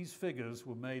 These figures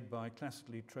were made by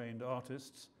classically trained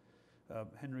artists,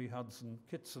 Henry Hudson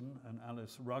Kitson and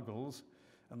Alice Ruggles,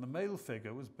 and the male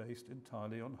figure was based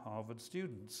entirely on Harvard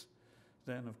students,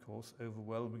 then, of course,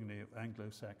 overwhelmingly of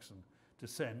Anglo-Saxon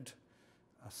descent,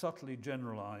 subtly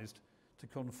generalized to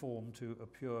conform to a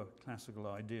pure classical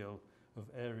ideal of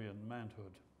Aryan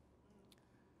manhood.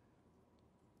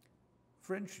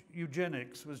 French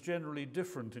eugenics was generally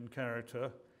different in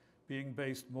character, being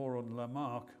based more on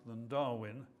Lamarck than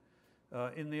Darwin,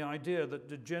 in the idea that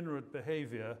degenerate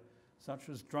behavior, such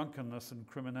as drunkenness and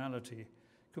criminality,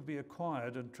 could be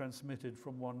acquired and transmitted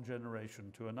from one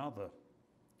generation to another.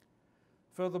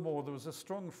 Furthermore, there was a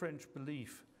strong French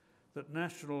belief that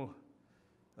national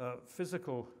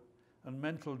physical and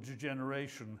mental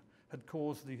degeneration had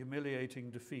caused the humiliating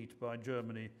defeat by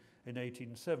Germany in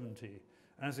 1870,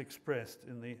 as expressed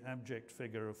in the abject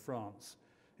figure of France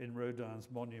in Rodin's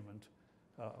monument,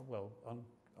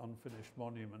 unfinished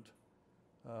monument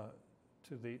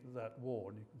to that war.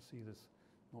 And you can see this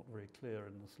not very clear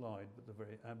in the slide, but the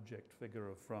very abject figure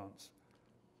of France.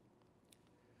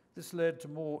 This led to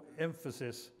more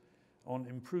emphasis on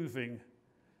improving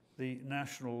the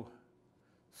national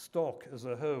stock as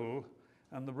a whole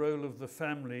and the role of the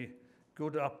family,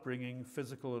 good upbringing,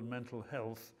 physical and mental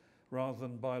health, rather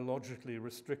than biologically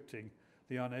restricting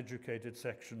the uneducated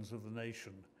sections of the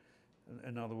nation.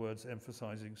 In other words,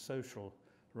 emphasizing social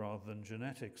rather than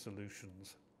genetic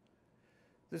solutions.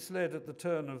 This led at the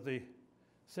turn of the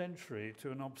century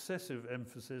to an obsessive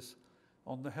emphasis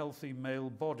on the healthy male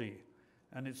body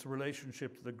and its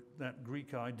relationship to that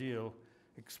Greek ideal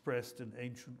expressed in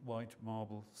ancient white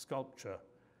marble sculpture.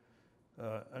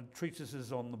 And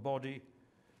treatises on the body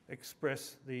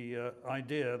express the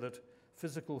idea that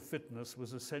physical fitness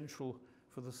was essential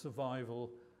for the survival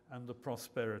and the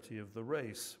prosperity of the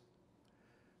race.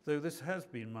 Though this has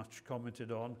been much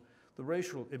commented on, the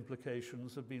racial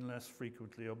implications have been less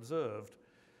frequently observed,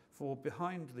 for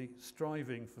behind the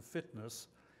striving for fitness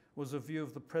was a view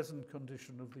of the present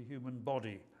condition of the human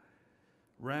body,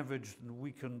 ravaged and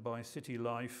weakened by city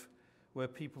life, where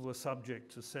people were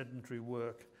subject to sedentary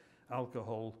work,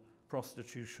 alcohol,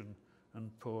 prostitution,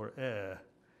 and poor air.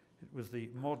 It was the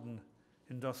modern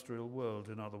industrial world,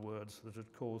 in other words, that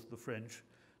had caused the French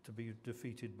to be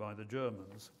defeated by the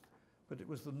Germans. But it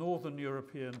was the Northern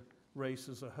European race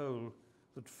as a whole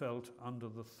that felt under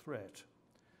the threat.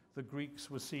 The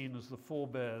Greeks were seen as the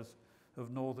forebears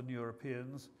of Northern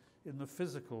Europeans in the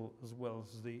physical as well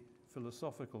as the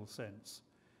philosophical sense.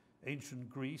 Ancient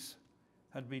Greece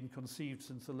had been conceived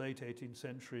since the late 18th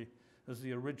century as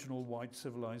the original white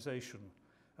civilization,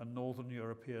 and Northern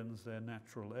Europeans their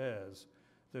natural heirs,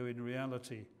 though in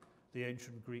reality the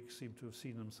ancient Greeks seem to have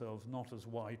seen themselves not as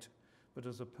white, but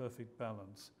as a perfect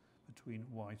balance between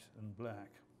white and black.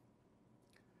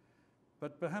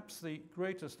 But perhaps the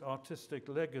greatest artistic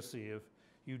legacy of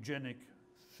eugenic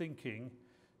thinking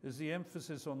is the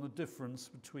emphasis on the difference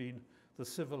between the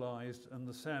civilized and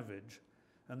the savage,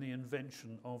 and the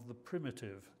invention of the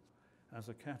primitive as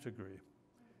a category.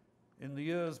 In the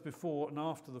years before and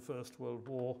after the First World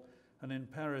War, and in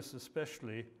Paris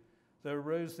especially, there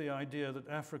arose the idea that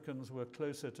Africans were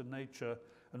closer to nature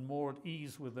and more at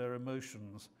ease with their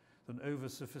emotions than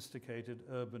over-sophisticated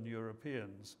urban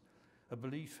Europeans, a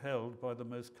belief held by the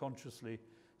most consciously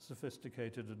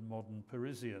sophisticated and modern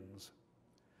Parisians.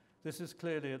 This is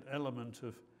clearly an element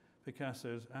of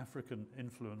Picasso's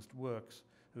African-influenced works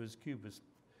of his Cubist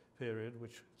period,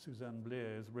 which Suzanne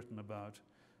Blier has written about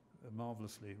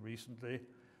marvelously recently,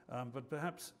 but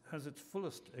perhaps has its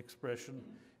fullest expression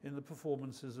in the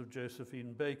performances of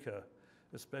Josephine Baker,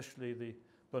 especially the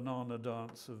Banana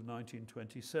Dance of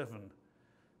 1927.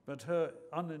 But her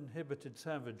uninhibited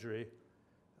savagery,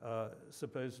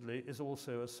 supposedly, is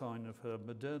also a sign of her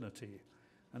modernity,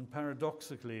 and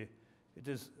paradoxically, it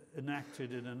is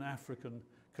enacted in an African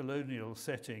colonial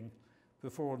setting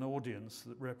before an audience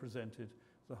that represented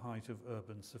the height of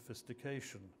urban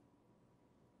sophistication.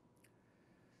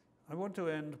 I want to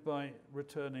end by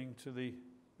returning to the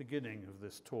beginning of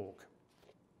this talk.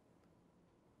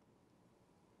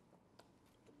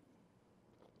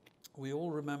 We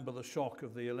all remember the shock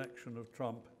of the election of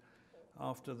Trump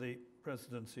after the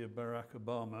presidency of Barack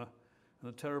Obama, and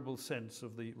a terrible sense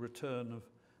of the return of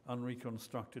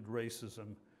unreconstructed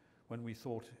racism when we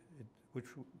thought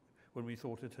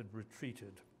it had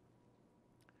retreated.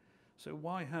 So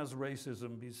why has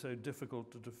racism been so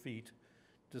difficult to defeat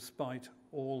despite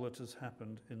all that has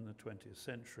happened in the 20th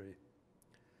century?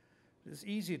 It's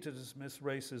easy to dismiss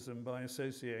racism by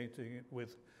associating it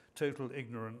with total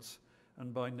ignorance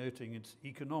and by noting its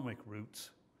economic roots.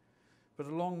 But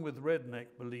along with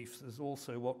redneck beliefs, there's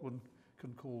also what one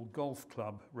can call golf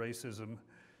club racism,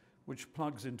 which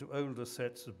plugs into older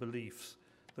sets of beliefs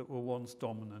that were once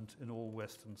dominant in all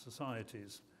Western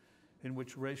societies, in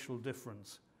which racial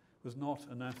difference was not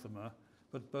anathema,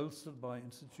 but bolstered by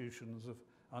institutions of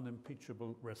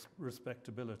unimpeachable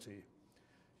respectability,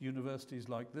 universities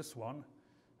like this one,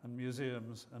 and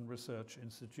museums and research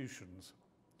institutions.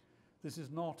 This is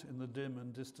not in the dim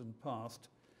and distant past,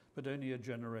 but only a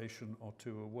generation or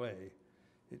two away.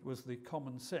 It was the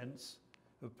common sense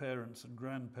of parents and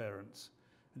grandparents.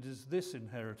 It is this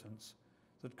inheritance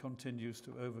that continues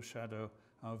to overshadow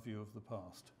our view of the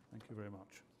past. Thank you very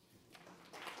much.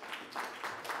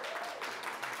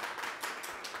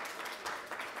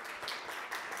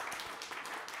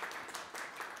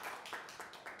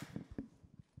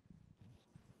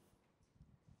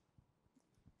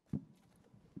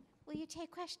 Will you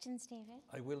take questions, David?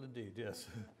 I will indeed, yes.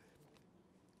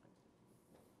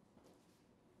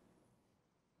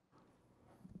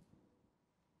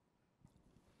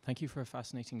 Thank you for a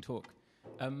fascinating talk.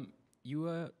 You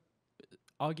were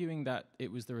arguing that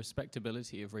it was the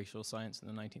respectability of racial science in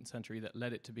the 19th century that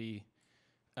led it to be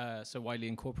so widely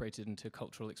incorporated into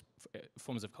cultural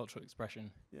forms of cultural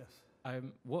expression. Yes.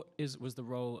 What was the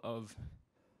role of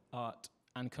art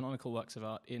and canonical works of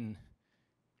art in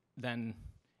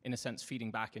a sense,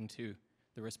 feeding back into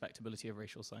the respectability of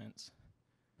racial science?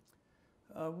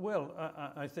 Well,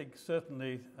 I think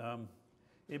certainly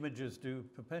images do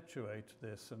perpetuate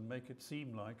this and make it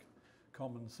seem like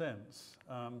common sense.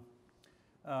 I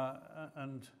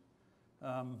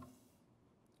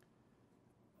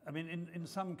mean, in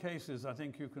some cases, I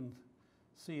think you can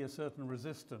see a certain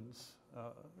resistance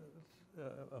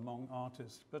among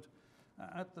artists, but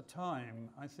at the time,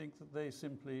 I think that they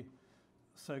simply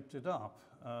soaked it up,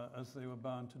 as they were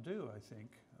bound to do, I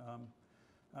think.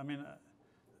 I mean,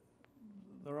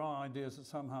 there are ideas that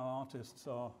somehow artists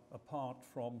are apart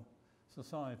from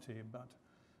society, but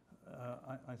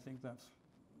I think that's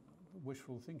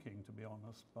wishful thinking, to be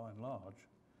honest, by and large.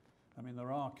 I mean,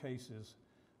 there are cases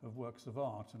of works of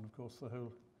art, and of course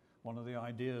one of the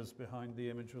ideas behind the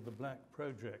Image of the Black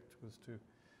project was to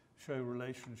show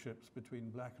relationships between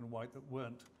black and white that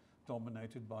weren't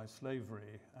dominated by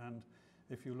slavery. And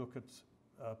if you look at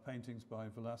paintings by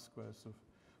Velázquez of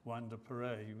Juan de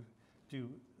Paris, you do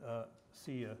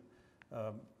see a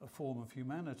form of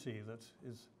humanity that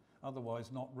is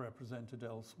otherwise not represented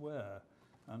elsewhere.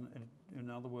 And in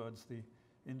other words, the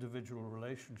individual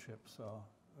relationships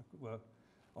were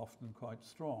often quite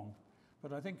strong.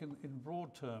 But I think in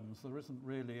broad terms, there isn't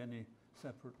really any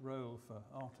separate role for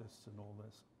artists in all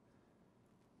this.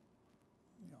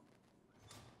 Yeah.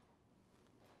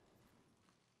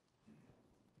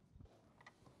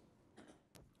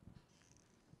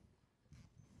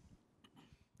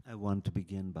 I want to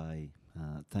begin by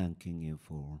thanking you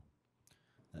for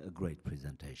a great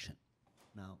presentation.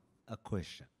 Now, a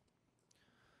question.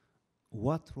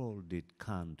 What role did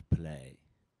Kant play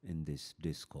in this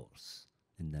discourse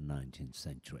in the 19th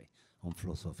century on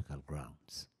philosophical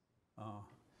grounds?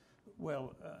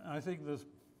 Well, I think there's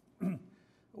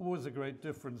always a great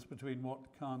difference between what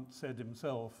Kant said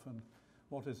himself and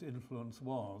what his influence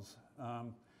was.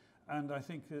 And I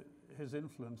think that his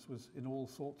influence was in all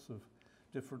sorts of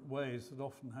different ways that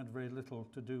often had very little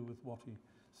to do with what he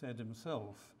said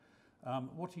himself.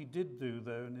 What he did do,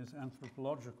 though, in his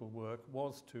anthropological work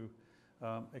was to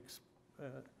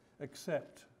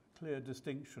accept clear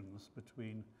distinctions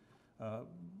between,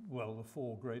 well, the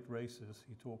four great races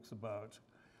he talks about.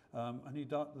 And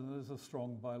there's a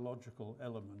strong biological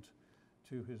element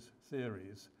to his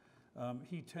theories.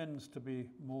 He tends to be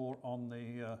more on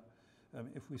the,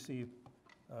 if we see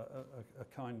a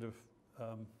kind of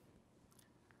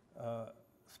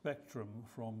spectrum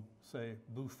from, say,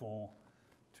 Buffon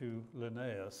to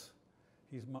Linnaeus,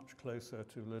 he's much closer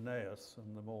to Linnaeus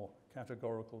and the more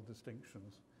categorical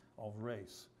distinctions of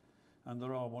race. And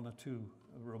there are one or two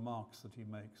remarks that he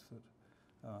makes that,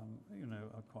 you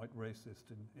know, are quite racist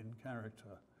in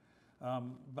character.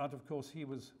 But of course, he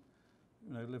was,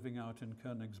 you know, living out in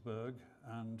Königsberg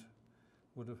and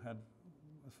would have had,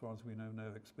 as far as we know,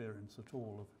 no experience at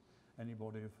all of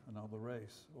anybody of another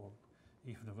race or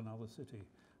even of another city.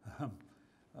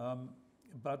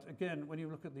 But again, when you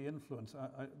look at the influence,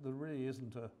 there really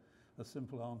isn't a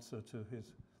simple answer to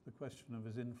the question of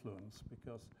his influence,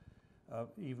 because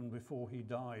even before he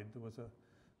died, there was a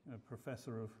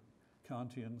professor of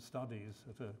Kantian studies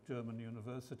at a German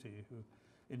university who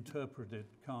interpreted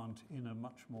Kant in a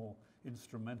much more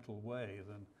instrumental way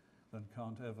than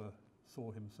Kant ever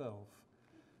saw himself.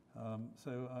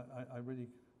 So I really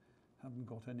haven't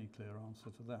got any clear answer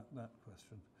to that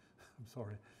question. I'm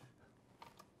sorry.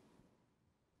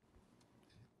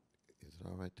 Is it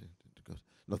all right to go?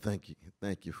 No, thank you.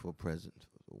 Thank you for a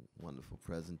wonderful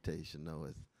presentation. No,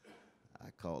 I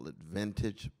call it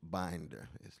vintage binder.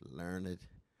 It's learned,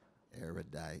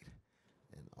 erudite,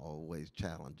 and always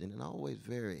challenging, and always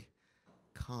very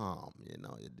calm. You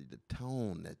know, the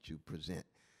tone that you present,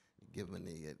 given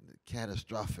the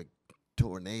catastrophic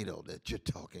tornado that you're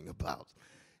talking about,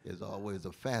 is always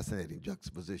a fascinating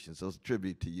juxtaposition. So it's a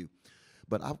tribute to you.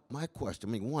 But my question,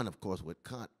 I mean, one, of course, with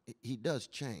Kant, he does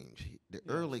change. The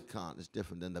early Kant is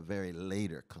different than the very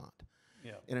later Kant.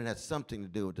 Yeah. And it has something to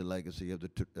do with the legacy of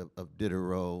of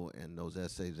Diderot and those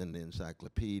essays in the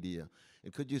encyclopedia.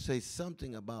 And could you say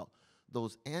something about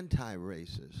those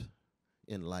anti-racist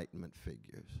Enlightenment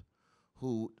figures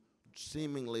who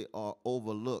seemingly are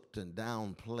overlooked and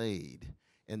downplayed,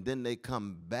 and then they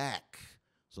come back?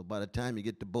 So by the time you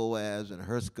get to Boas and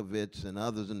Herskovits and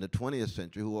others in the 20th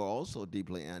century who are also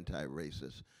deeply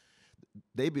anti-racist,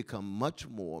 they become much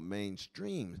more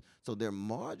mainstream. So they're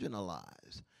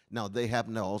marginalized. Now, they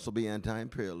happen to also be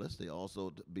anti-imperialist. They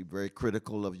also be very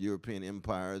critical of European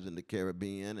empires in the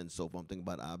Caribbean and so forth. I'm thinking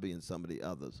about Abbey and some of the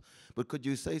others. But could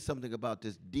you say something about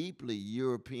this deeply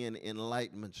European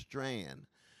Enlightenment strand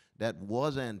that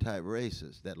was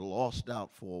anti-racist, that lost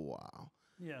out for a while?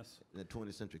 Yes. In the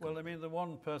 20th century. Well, I mean, the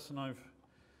one person I've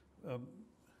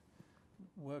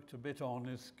worked a bit on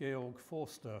is Georg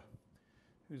Forster,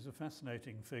 who's a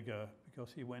fascinating figure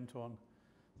because he went on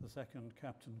the second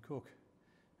Captain Cook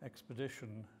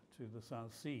expedition to the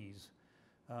South Seas,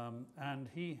 and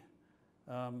he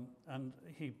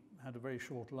had a very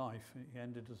short life. He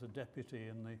ended as a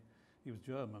deputy he was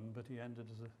German, but he ended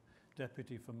as a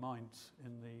deputy for Mainz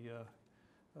in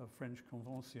the French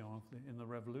Convention in the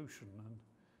Revolution, and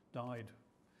died,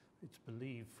 it's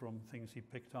believed, from things he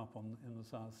picked up in the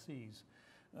South Seas.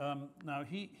 Now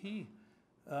he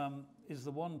is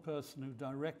the one person who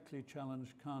directly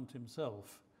challenged Kant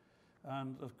himself,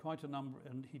 and of quite a number.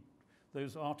 And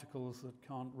those articles that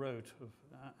Kant wrote of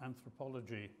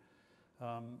anthropology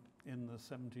in the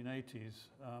 1780s,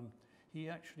 he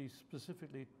actually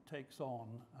specifically takes on,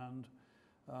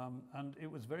 and it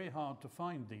was very hard to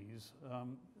find these.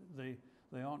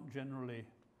 They aren't generally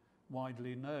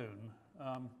widely known,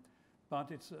 but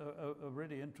it's a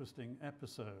really interesting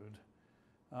episode.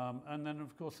 And then,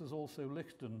 of course, there's also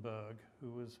Lichtenberg,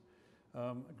 who was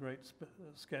a great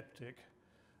skeptic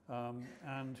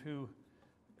and who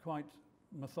quite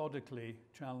methodically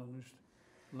challenged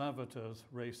Lavater's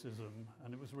racism,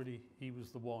 and it was really, he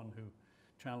was the one who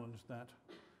challenged that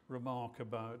remark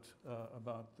about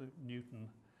the Newton.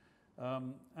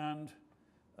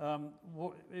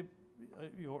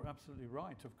 You're absolutely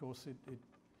right. Of course,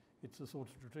 it's a sort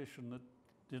of tradition that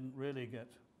didn't really get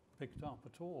picked up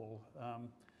at all.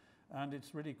 And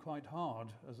it's really quite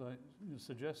hard, as I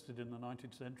suggested in the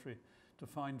 19th century, to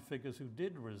find figures who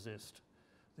did resist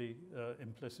the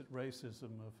implicit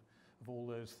racism of all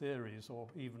those theories, or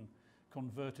even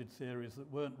converted theories that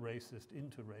weren't racist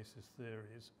into racist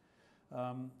theories.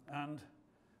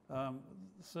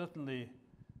 Certainly,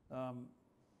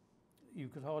 you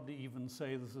could hardly even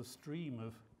say there's a stream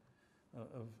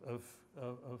of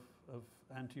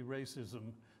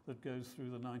anti-racism that goes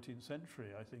through the 19th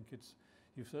century. I think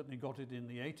you've certainly got it in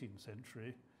the 18th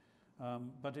century,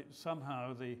 but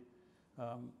somehow the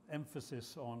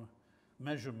emphasis on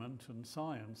measurement and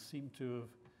science seemed to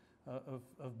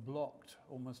have blocked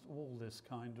almost all this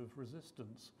kind of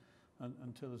resistance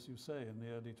until, as you say, in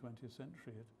the early 20th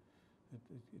century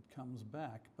it comes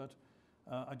back. But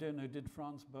I don't know, did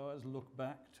Franz Boas look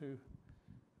back to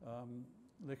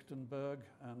Lichtenberg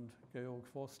and Georg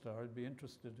Forster? I'd be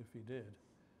interested if he did.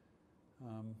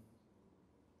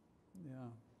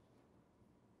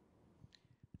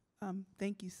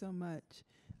 Thank you so much.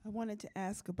 I wanted to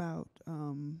ask about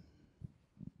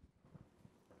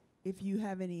if you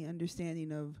have any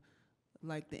understanding of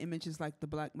like the images like the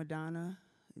Black Madonna,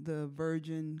 the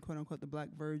Virgin, quote unquote, the Black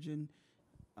Virgin,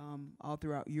 all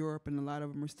throughout Europe, and a lot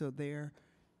of them are still there.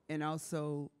 And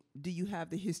also, do you have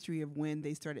the history of when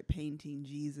they started painting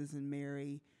Jesus and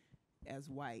Mary as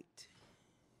white?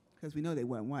 Because we know they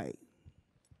weren't white.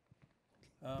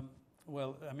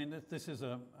 Well, I mean, this is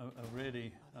a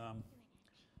really, I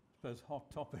suppose,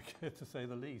 hot topic, to say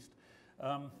the least.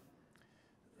 I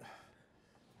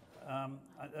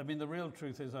mean, the real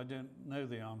truth is I don't know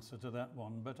the answer to that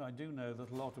one, but I do know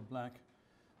that a lot of Black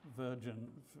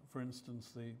Virgin, for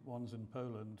instance, the ones in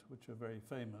Poland, which are very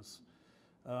famous,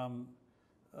 well,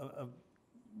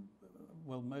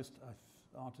 most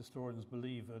art historians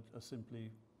believe are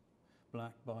simply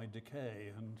black by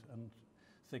decay and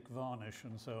thick varnish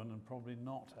and so on, and probably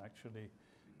not actually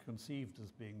conceived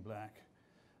as being black.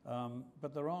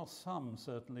 But there are some,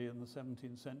 certainly, in the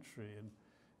 17th century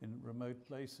in remote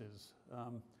places.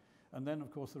 And then, of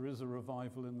course, there is a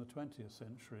revival in the 20th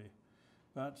century.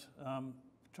 But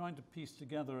trying to piece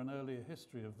together an earlier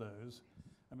history of those,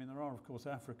 I mean, there are, of course,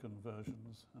 African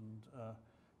versions and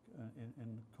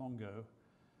in Congo.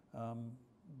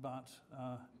 But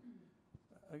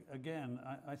again,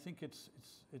 I think it's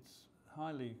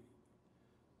highly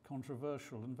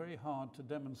controversial and very hard to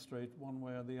demonstrate one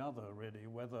way or the other, really,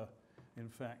 whether, in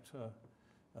fact, a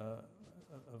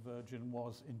virgin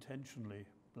was intentionally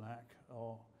black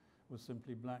or was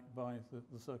simply black by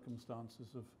the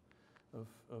circumstances of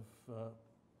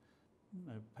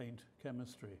paint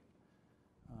chemistry.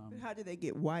 But how did they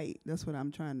get white? That's what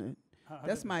I'm trying to...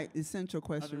 That's my essential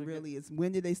question, really, is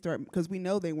when did they start? Because we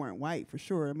know they weren't white, for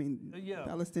sure. I mean,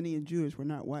 Palestinian Jews were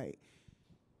not white.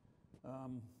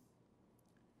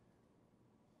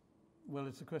 Well,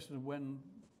 it's a question of when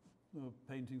the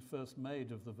paintings first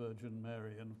made of the Virgin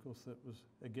Mary, and of course that was,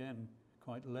 again,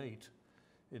 quite late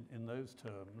in those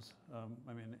terms.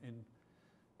 I mean,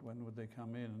 when would they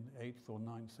come in? 8th or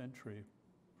 9th century,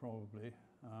 probably,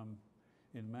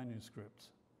 in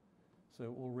manuscripts.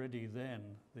 So already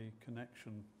then, the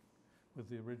connection with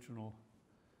the original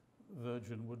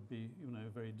Virgin would be,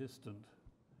 very distant.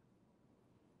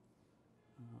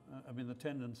 I mean, the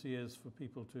tendency is for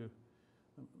people to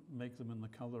make them in the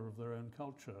color of their own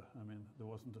culture. I mean, there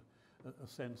wasn't a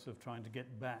sense of trying to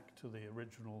get back to the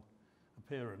original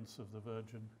appearance of the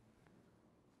Virgin.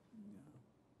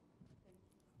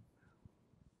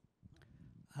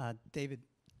 David,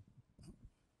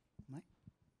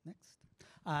 next.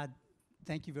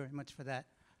 Thank you very much for that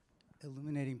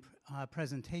illuminating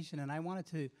presentation. And I wanted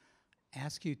to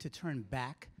ask you to turn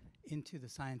back into the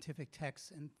scientific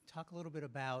texts and talk a little bit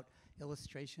about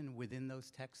illustration within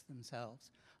those texts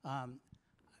themselves. I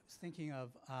was thinking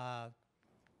of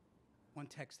one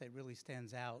text that really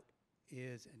stands out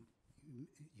is, and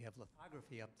you have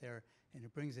lithography up there, and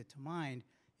it brings it to mind,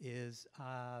 is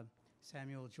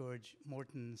Samuel George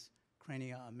Morton's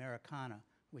Crania Americana,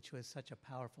 which was such a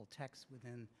powerful text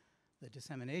within the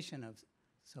dissemination of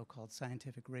so-called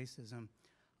scientific racism.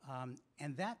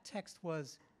 And that text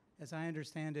was, as I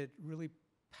understand it, really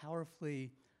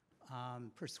powerfully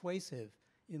persuasive,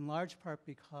 in large part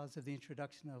because of the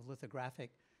introduction of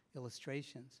lithographic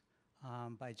illustrations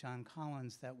by John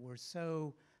Collins that were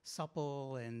so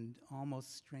supple and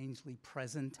almost strangely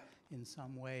present in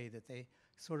some way that they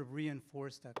sort of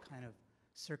reinforced a kind of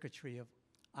circuitry of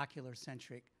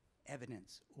ocular-centric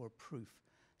evidence or proof.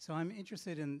 So I'm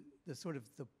interested in the sort of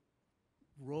the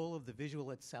role of the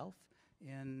visual itself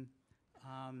in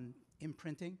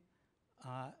imprinting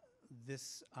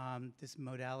this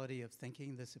modality of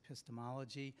thinking, this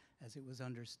epistemology as it was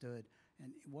understood,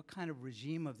 and what kind of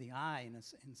regime of the eye,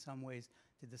 in some ways,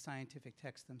 did the scientific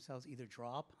texts themselves either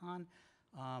draw upon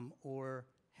or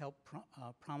help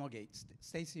promulgate.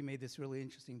 Stacy made this really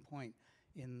interesting point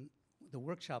in the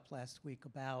workshop last week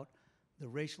about the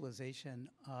racialization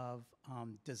of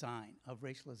design, of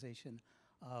racialization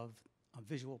of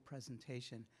visual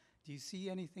presentation. Do you see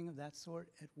anything of that sort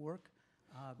at work?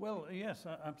 Well, yes,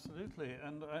 absolutely.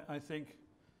 And I think,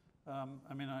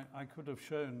 I mean, I could have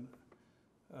shown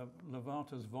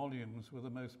Lavater's volumes were the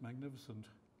most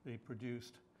magnificently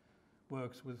produced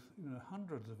works with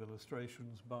hundreds of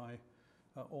illustrations by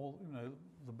all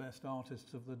the best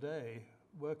artists of the day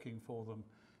working for them.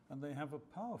 And they have a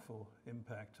powerful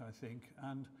impact, I think.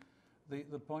 And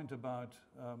the point about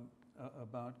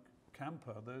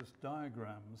Camper, those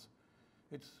diagrams,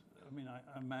 it's, I mean,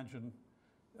 I imagine,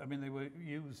 I mean, they were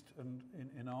used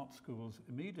in art schools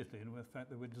immediately, and in fact,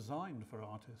 they were designed for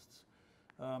artists.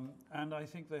 And I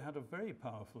think they had a very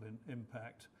powerful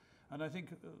impact. And I think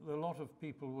a lot of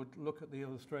people would look at the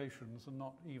illustrations and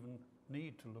not even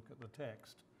need to look at the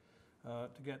text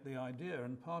to get the idea.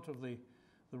 And part of the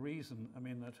reason, I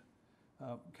mean, that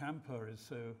Camper is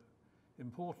so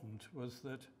important was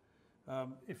that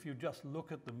if you just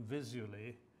look at them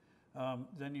visually,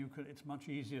 then it's much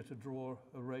easier to draw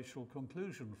a racial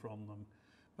conclusion from them.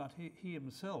 But he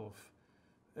himself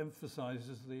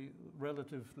emphasizes the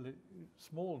relatively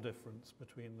small difference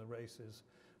between the races.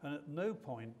 And at no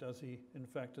point does he, in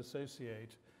fact,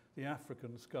 associate the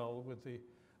African skull with the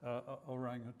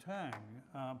orangutan.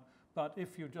 But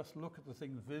if you just look at the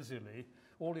thing visually,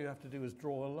 all you have to do is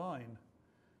draw a line,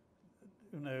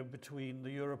 between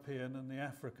the European and the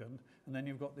African, and then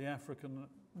you've got the African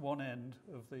one end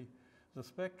of the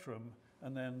spectrum,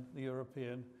 and then the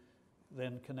European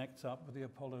then connects up with the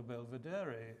Apollo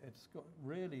Belvedere. It's got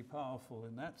really powerful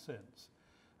in that sense.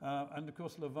 And of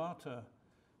course, Lavater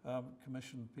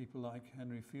commissioned people like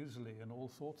Henry Fuseli and all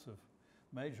sorts of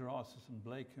major artists, and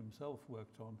Blake himself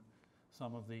worked on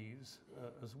some of these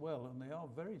as well. And they are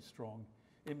very strong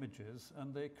images,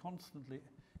 and they constantly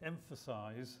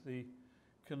emphasize the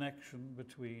connection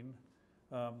between,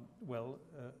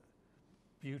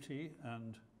 beauty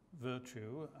and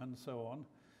virtue and so on.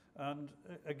 And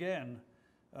again,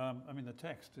 I mean, the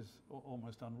text is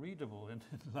almost unreadable in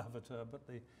Lavater, but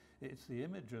it's the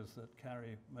images that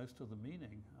carry most of the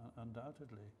meaning,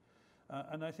 undoubtedly.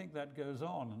 And I think that goes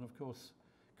on. And of course,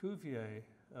 Cuvier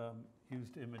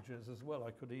used images as well.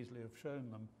 I could easily have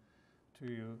shown them to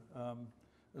you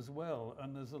as well.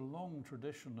 And there's a long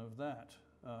tradition of that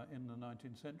in the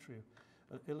 19th century,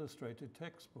 illustrated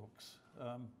textbooks.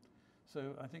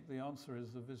 So I think the answer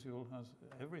is the visual has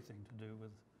everything to do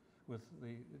with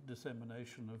the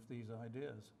dissemination of these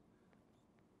ideas.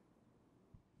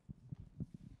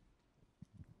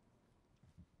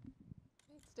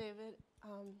 Thanks, David.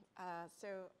 So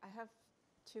I have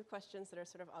two questions that are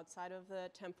sort of outside of the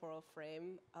temporal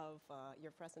frame of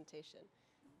your presentation.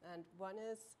 And one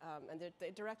is, and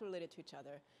they're directly related to each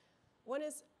other. One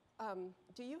is,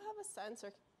 do you have a sense,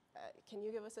 or can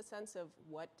you give us a sense of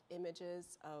what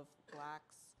images of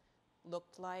blacks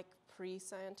looked like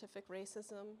pre-scientific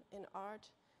racism in art?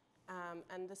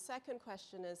 And the second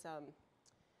question is,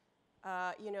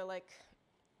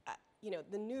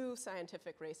 the new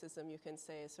scientific racism, you can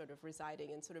say, is sort of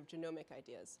residing in sort of genomic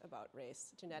ideas about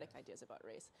race, genetic ideas about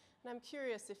race. And I'm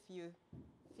curious if you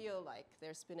feel like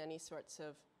there's been any sorts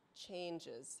of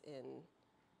changes in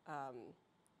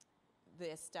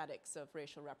the aesthetics of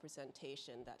racial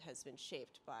representation that has been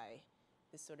shaped by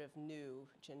this sort of new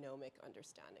genomic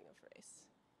understanding of race.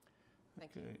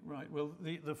 Thank you. Right. Well,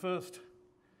 the first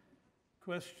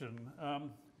question,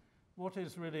 what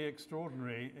is really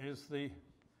extraordinary is the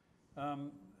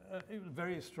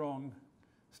very strong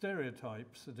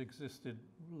stereotypes that existed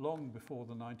long before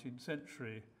the 19th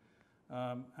century.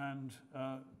 And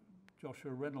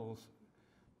Joshua Reynolds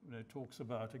talks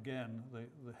about, again,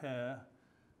 the hair,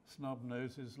 snub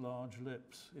noses, large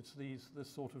lips. It's this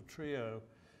sort of trio.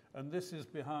 And this is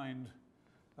behind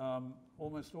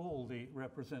almost all the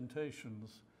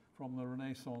representations from the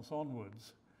Renaissance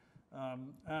onwards.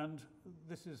 And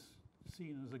this is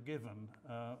seen as a given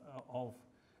of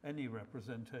any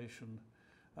representation.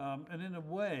 And in a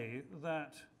way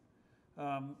that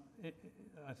I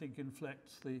think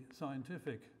inflects the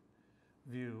scientific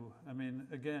view. I mean,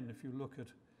 again, if you look at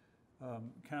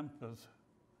campers,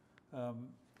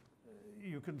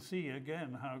 you can see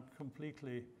again how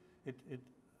completely it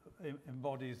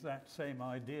embodies that same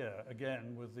idea,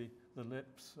 again, with the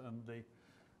lips and the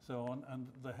so on, and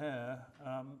the hair.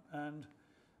 And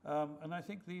I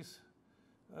think these,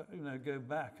 go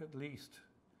back at least to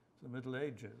the Middle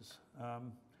Ages.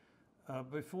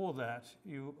 Before that,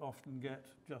 you often get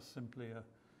just simply a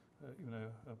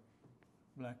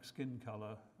black skin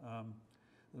color,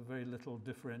 very little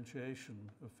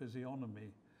differentiation of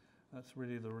physiognomy. That's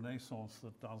really the Renaissance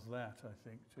that does that, I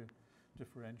think, to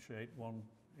differentiate one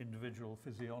individual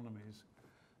physiognomies.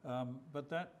 But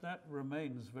that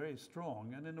remains very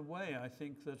strong, and in a way, I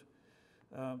think that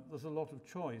there's a lot of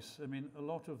choice. I mean, a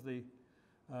lot of the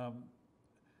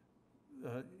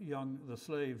the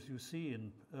slaves you see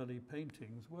in early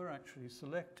paintings were actually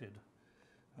selected.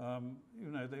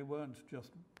 They weren't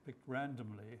just picked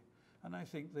randomly, and I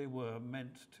think they were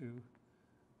meant to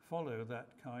follow that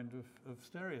kind of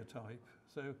stereotype.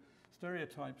 So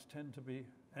stereotypes tend to be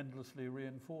endlessly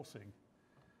reinforcing.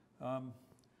 Now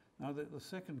the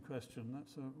second question,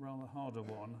 that's a rather harder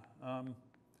one.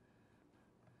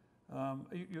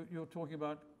 You're talking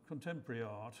about contemporary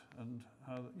art and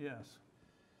how, yes.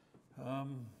 Gosh,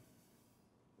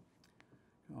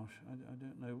 I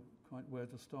don't know quite where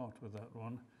to start with that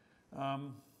one.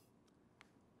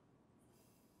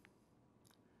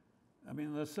 I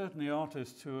mean, there's certainly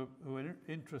artists who are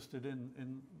interested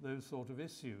in those sort of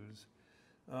issues.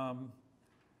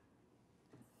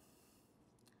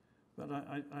 But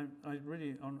I'm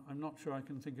not sure I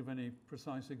can think of any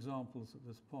precise examples at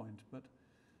this point, but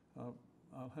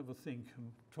I'll have a think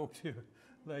and talk to you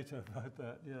later about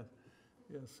that. Yeah.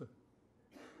 Yes. Sir.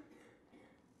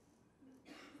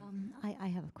 I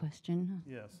have a question.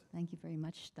 Yes. Thank you very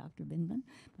much, Dr. Bindman.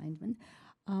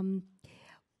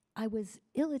 I was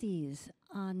ill at ease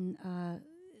on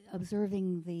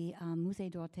observing the Musée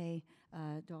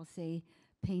d'Orsay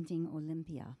painting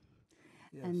Olympia.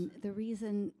 Yes. And the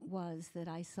reason was that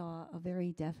I saw a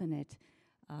very definite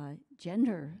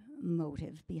gender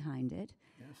motive behind it,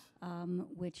 Yes.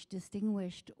 which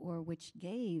distinguished or which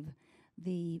gave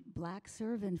the black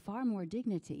servant far more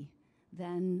dignity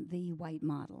than the white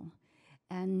model.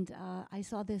 And I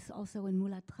saw this also in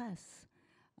Mulatresse.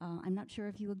 I'm not sure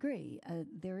if you agree.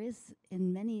 There is,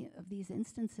 in many of these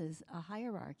instances, a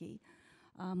hierarchy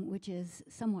which is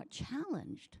somewhat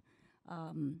challenged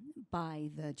by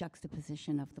the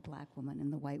juxtaposition of the black woman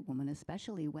and the white woman,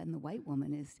 especially when the white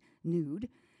woman is nude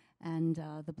and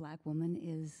the black woman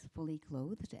is fully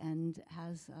clothed and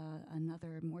has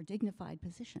another more dignified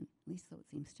position, at least so it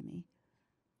seems to me.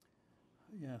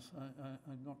 Yes,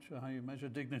 I'm not sure how you measure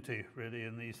dignity, really,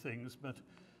 in these things, but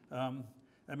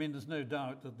I mean, there's no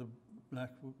doubt that the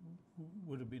black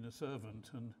would have been a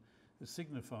servant and is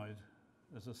signified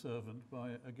as a servant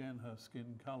by, again, her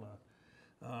skin color.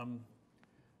 I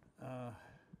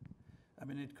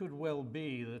mean, it could well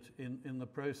be that in the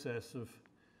process of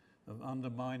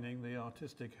undermining the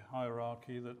artistic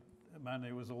hierarchy, that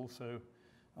Manet was also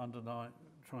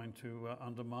trying to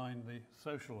undermine the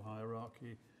social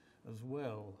hierarchy as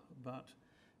well, but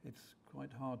it's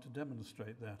quite hard to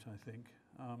demonstrate that, I think.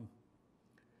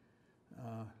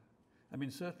 I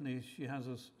mean, certainly she has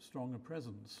a stronger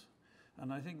presence,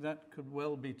 and I think that could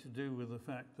well be to do with the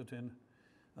fact that in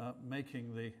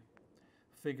making the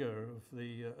figure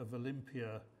of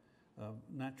Olympia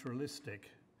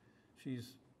naturalistic,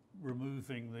 she's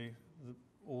removing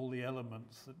all the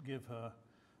elements that give her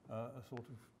a sort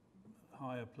of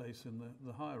higher place in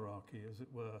the hierarchy, as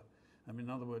it were. I mean,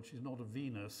 in other words, she's not a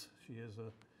Venus, she is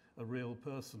a real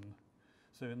person.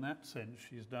 So in that sense,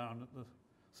 she's down at the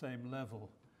same level,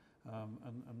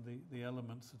 and the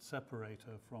elements that separate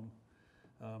her from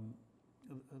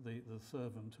the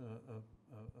servant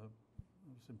are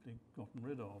simply gotten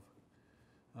rid of.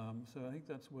 So I think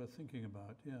that's worth thinking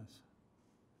about, yes.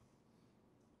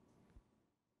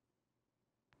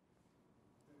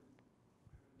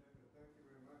 Thank you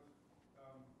very much.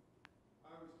 I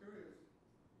was curious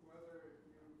whether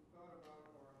you thought about,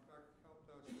 or in fact helped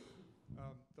us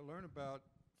to learn about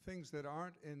things that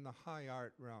aren't in the high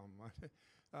art realm.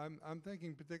 I'm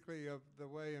thinking particularly of the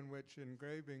way in which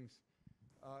engravings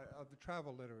of the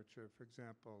travel literature, for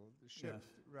example,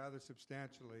 shift rather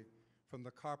substantially from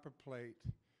the copper plate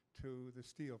to the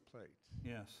steel plate.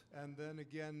 Yes. And then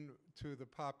again to the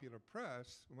popular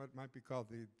press, what might be called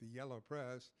the yellow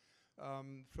press,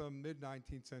 from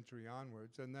mid-19th century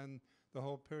onwards, and then the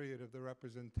whole period of the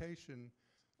representation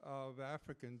of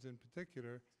Africans in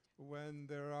particular when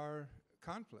there are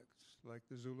conflicts, like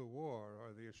the Zulu War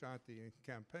or the Ashanti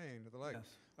campaign or the like.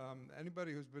 Yes.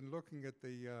 Anybody who's been looking at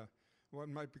the what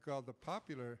might be called the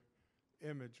popular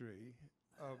imagery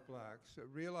of blacks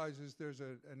realizes there's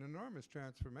an enormous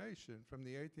transformation from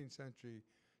the 18th century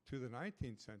to the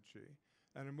 19th century,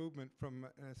 and a movement from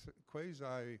a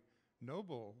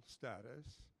quasi-noble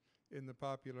status in the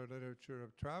popular literature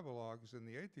of travelogues in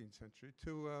the 18th century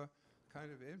to a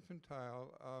kind of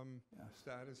infantile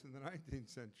status in the 19th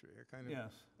century. A kind of,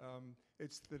 Yes.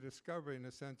 it's the discovery, in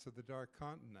a sense, of the dark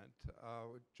continent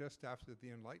just after the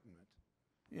Enlightenment.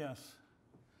 Yes.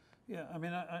 Yeah, I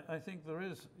mean, I think there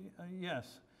is,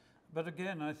 yes. But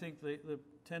again, I think the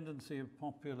tendency of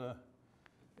popular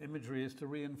imagery is to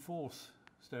reinforce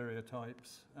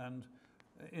stereotypes, and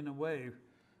in a way,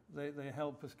 they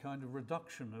help as kind of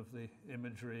reduction of the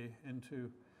imagery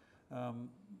into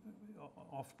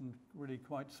often really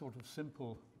quite sort of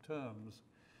simple terms.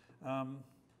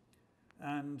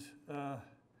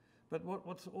 But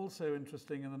what's also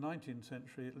interesting in the 19th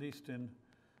century, at least in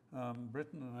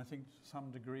Britain, and I think to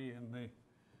some degree in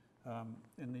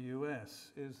the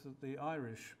US, is that the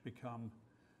Irish become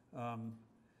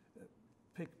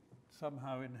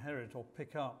somehow inherit or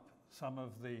pick up some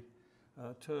of the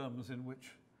terms in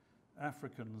which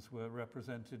Africans were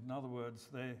represented. In other words,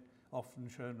 they often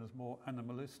shown as more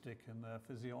animalistic in their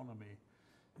physiognomy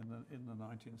in the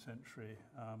 19th century,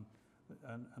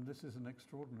 and this is an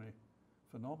extraordinary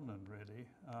phenomenon, really.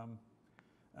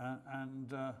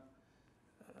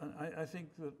 I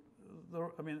think that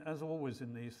I mean, as always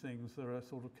in these things, there are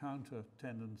sort of counter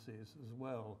tendencies as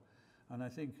well. And I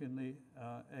think in the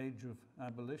age of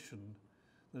abolition,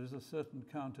 there is a certain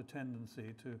counter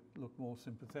tendency to look more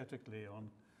sympathetically on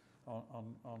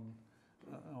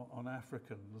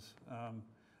Africans,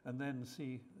 and then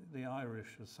see the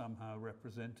Irish as somehow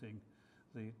representing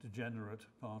the degenerate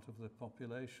part of the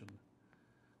population.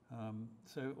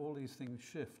 So all these things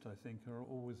shift, I think, are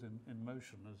always in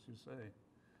motion, as you say.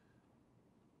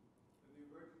 In the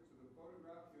emergence of the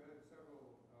photograph, you had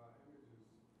several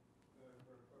images that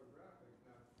were photographic.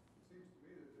 Now, it seems to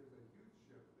me that there's a huge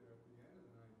shift there at the end of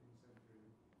the 19th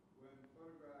century when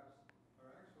photographs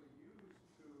are actually used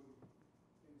to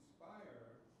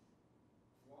inspire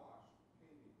wash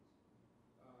paintings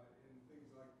in things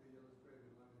like the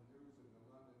Illustrated London News and the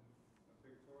London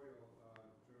pictorial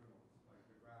journals, like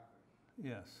the Graphic.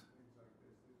 Yes. Things like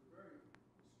this. There's a very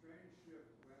strange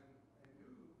shift when a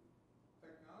new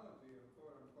technology of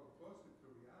quote-unquote closer to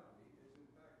reality is in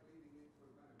fact leading into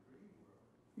a kind of dream world.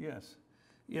 Yes.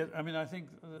 Yeah, I mean, I think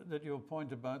that your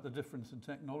point about the difference in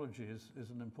technology is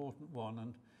an important one.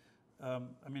 And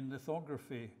I mean,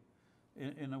 lithography,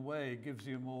 in a way, gives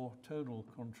you more tonal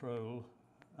control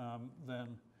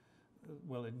than,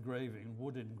 well, engraving,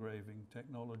 wood engraving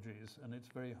technologies. And it's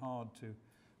very hard to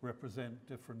represent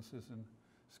differences in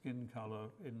skin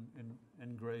color in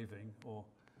engraving or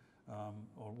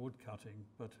wood cutting,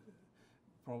 but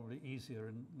probably easier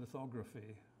in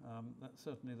lithography.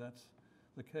 Certainly that's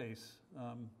the case.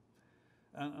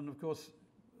 And of course,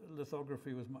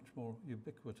 lithography was much more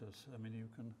ubiquitous. I mean,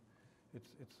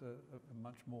 it's a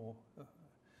much more,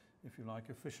 if you like,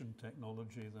 efficient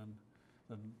technology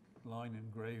than line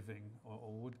engraving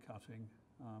or wood cutting.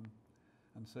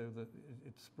 And so that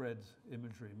it spreads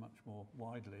imagery much more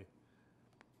widely.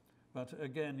 But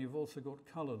again, you've also got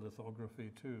color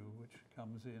lithography too, which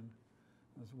comes in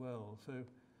as well. So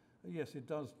yes, it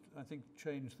does, I think,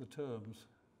 change the terms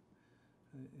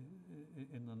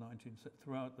in the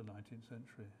throughout the 19th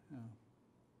century. Yeah.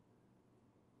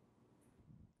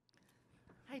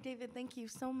 Hi, David. Thank you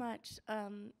so much.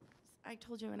 I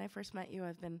told you when I first met you,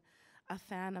 I've been a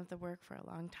fan of the work for a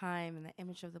long time, and the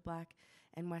image of the Black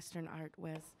and Western art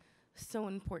was so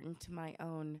important to my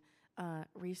own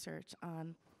research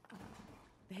on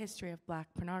the history of Black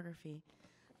pornography.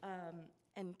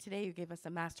 And today you gave us a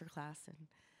master class in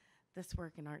this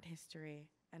work in art history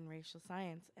and racial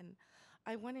science. And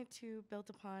I wanted to build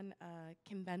upon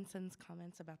Kim Benson's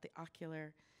comments about the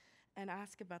ocular and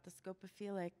ask about the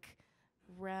scopophilic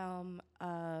realm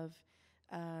of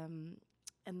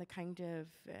and the kind of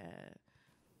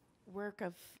work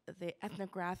of the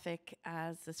ethnographic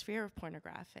as the sphere of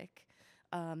pornographic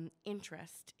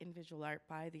interest in visual art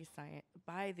by these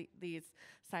these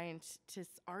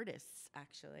scientists, artists,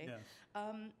 actually. Yes.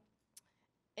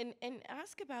 And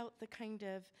ask about the kind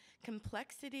of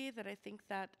complexity that I think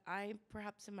that I,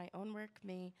 perhaps in my own work,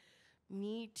 may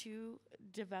need to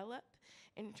develop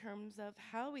in terms of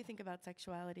how we think about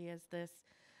sexuality as this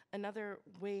another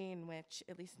way in which,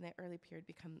 at least in the early period,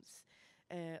 becomes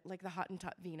like the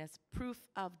Hottentot Venus, proof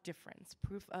of difference,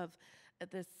 proof of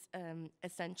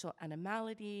essential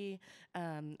animality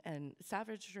and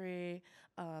savagery,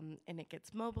 and it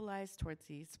gets mobilized towards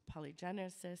these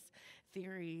polygenesis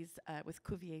theories with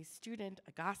Cuvier's student,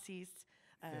 Agassiz,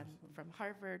 from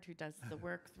Harvard, who does the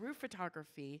work through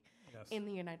photography in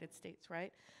the United States,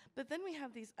 right? But then we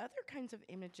have these other kinds of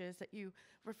images that you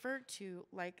referred to,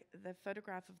 like the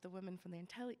photograph of the woman from the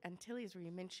Antilles, where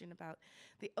you mentioned about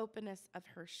the openness of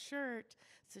her shirt,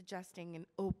 suggesting an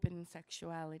open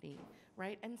sexuality,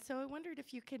 right? And so I wondered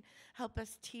if you could help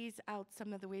us tease out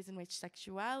some of the ways in which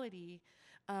sexuality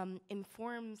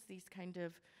informs these kind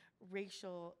of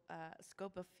racial,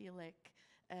 scopophilic,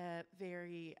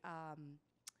 very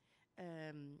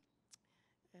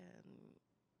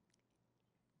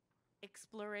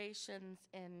explorations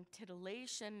and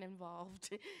titillation involved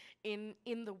in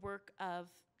the work of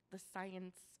the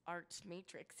science art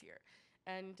matrix here.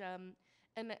 And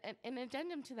an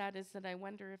addendum to that is that I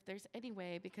wonder if there's any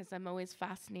way, because I'm always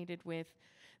fascinated with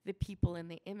the people in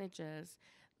the images,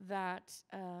 that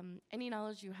any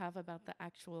knowledge you have about the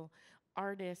actual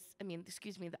artists,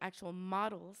 the actual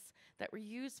models that were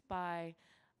used by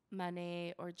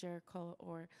Manet or Jericho,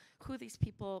 or who these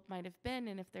people might have been,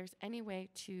 and if there's any way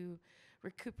to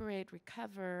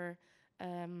recover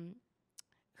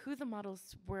who the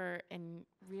models were in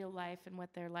real life and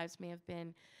what their lives may have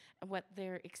been, and what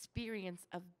their experience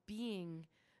of being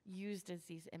used as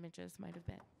these images might have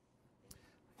been.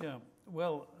 Yeah,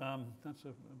 well, that's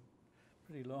a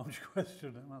pretty large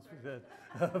question, it must be said.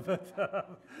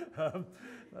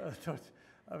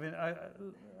 I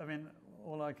mean,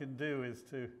 all I can do is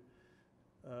to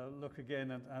look again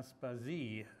at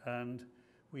Aspasie, and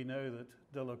we know that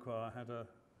Delacroix had a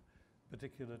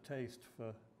particular taste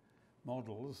for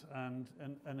models, and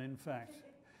in fact,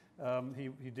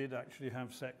 he did actually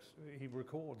have sex. He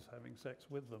records having sex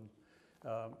with them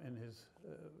in his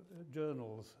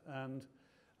journals, and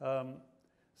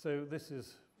so this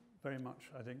is very much,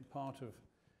 I think, part of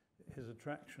his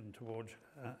attraction towards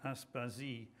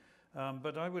Aspasie.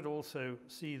 But I would also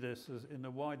see this as in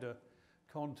a wider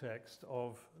context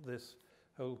of this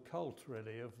whole cult,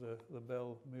 really, of the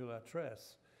belle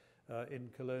mulâtresse in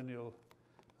colonial,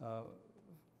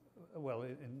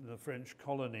 in the French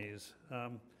colonies.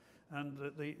 And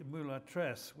the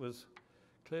mulâtresse was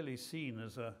clearly seen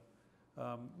as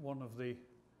one of the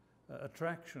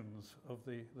attractions of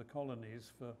the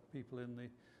colonies for people in the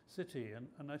city.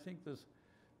 And I think there's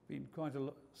been quite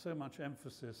so much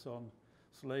emphasis on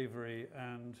slavery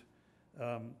and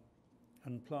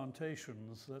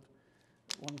plantations that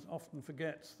one often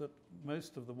forgets that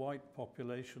most of the white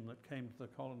population that came to the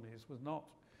colonies were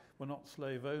not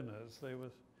slave owners. They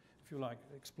were, if you like,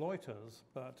 exploiters,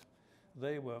 but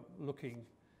they were looking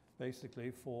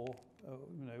basically for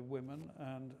women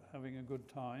and having a good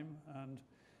time, and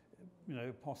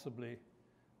possibly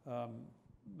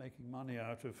making money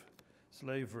out of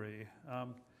slavery.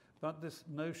 But this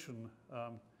notion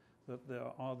that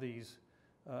there are these,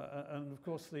 and of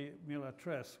course the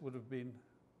mulâtresse would have been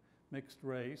mixed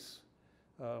race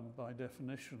by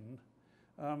definition,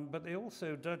 but they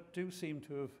also do seem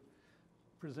to have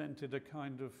presented a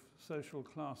kind of social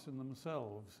class in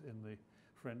themselves in the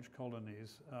French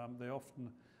colonies. They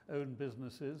often owned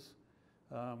businesses.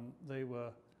 They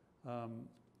were,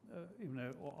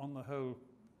 on the whole,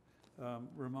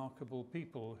 remarkable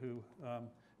people who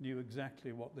knew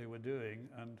exactly what they were doing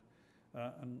and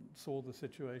saw the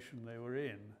situation they were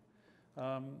in.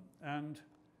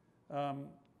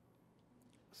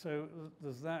 So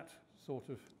there's that sort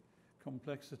of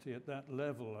complexity at that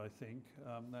level, I think,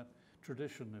 that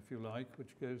tradition, if you like,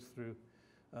 which goes through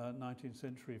 19th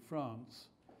century France.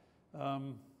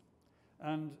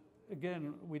 And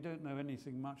again, we don't know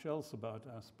anything much else about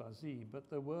Aspasie, but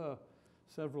there were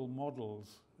several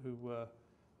models who were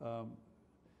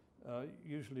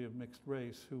usually of mixed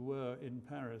race, who were in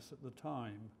Paris at the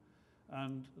time,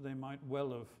 and they might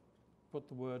well have put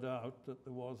the word out that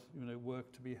there was,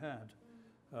 work to be had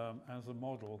as a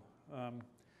model.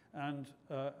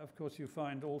 Of course, you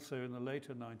find also in the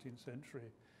later 19th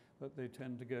century that they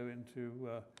tend to go into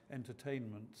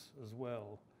entertainments as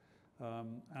well.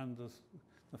 And there's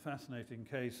the fascinating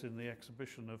case in the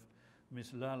exhibition of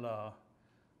Miss Lala,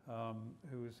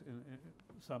 who is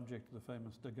subject to the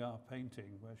famous Degas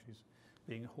painting, where she's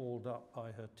being hauled up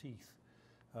by her teeth.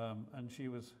 And she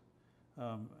was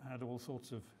had all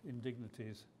sorts of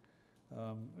indignities,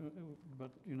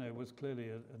 but was clearly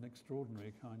an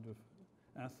extraordinary kind of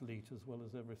athlete as well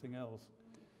as everything else.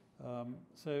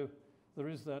 So there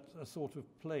is a sort of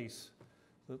place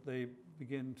that they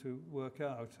begin to work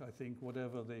out, I think,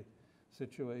 whatever the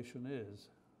situation is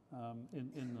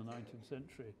in the 19th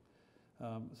century.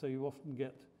 So you often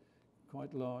get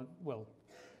quite large, well,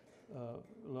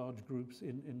 large groups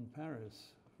in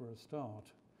Paris for a start.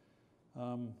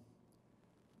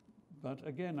 But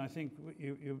again, I think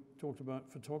you talked about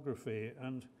photography,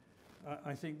 and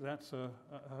I think that's a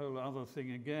whole other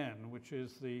thing again, which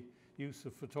is the use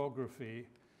of photography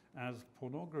as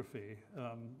pornography,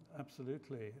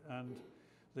 absolutely. And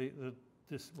I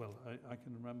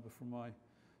can remember from my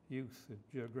youth, the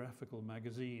Geographical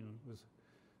magazine was,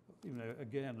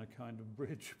 again, a kind of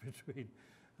bridge between,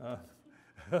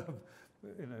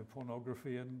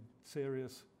 pornography and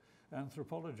serious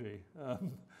anthropology.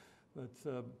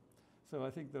 So I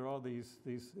think there are these,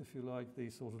 if you like,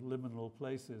 these sort of liminal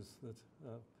places that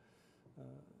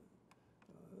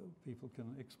people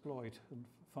can exploit and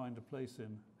find a place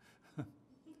in.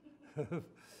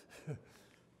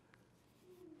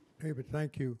 David,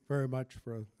 thank you very much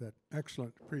for that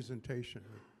excellent presentation.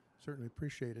 We certainly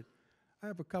appreciate it. I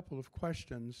have a couple of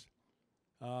questions.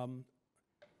 One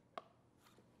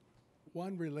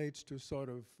relates to sort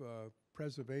of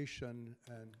preservation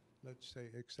and, let's say,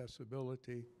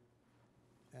 accessibility,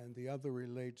 and the other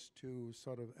relates to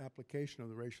sort of application of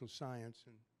the racial science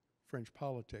in French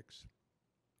politics.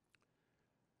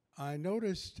 I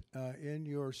noticed in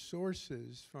your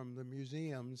sources from the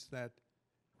museums that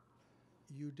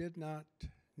you did not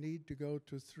need to go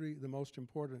to the most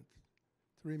important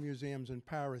three museums in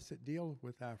Paris that deal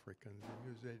with Africans, the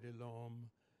Musée de l'Homme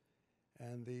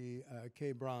and the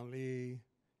Quai Branly,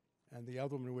 and the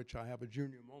other one, which I have a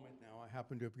junior moment now. I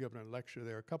happen to have given a lecture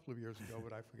there a couple of years ago,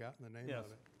 but I've forgotten the name of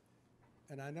it.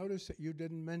 And I noticed that you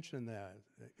didn't mention that.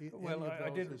 Well, I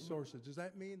did. Sources. Does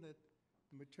that mean that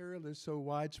the material is so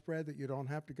widespread that you don't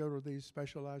have to go to these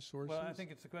specialized sources? Well, I think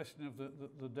it's a question of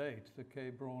the date. The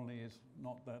Quai Branly is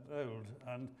not that old.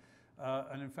 And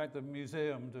in fact, the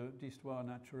Muséum d'Histoire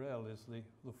Naturelle is the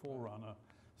forerunner.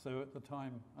 So at the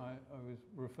time I was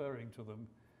referring to them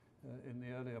in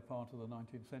the earlier part of the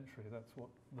 19th century, that's what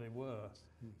they were.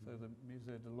 Mm-hmm. So the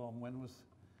Musée de l'Homme, when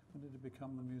did it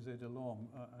become the Musée de l'Homme?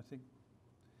 I think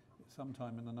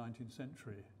sometime in the 19th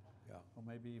century. Yeah. Or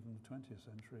maybe even the 20th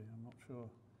century, I'm not sure.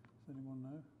 Does anyone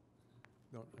know?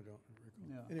 No, I don't recall.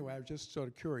 Yeah. Anyway, I was just sort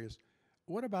of curious.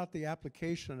 What about the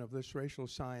application of this racial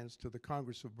science to the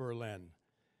Congress of Berlin,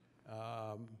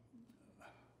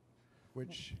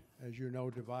 which, as you know,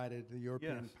 divided, the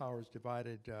European powers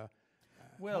divided.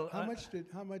 Well, how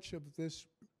much of this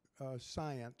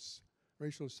science,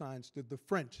 racial science, did the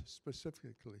French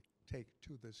specifically take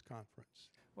to this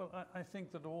conference? Well, I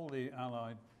think that all the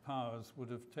Allied powers would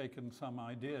have taken some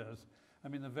ideas. I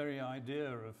mean, the very idea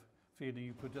of feeling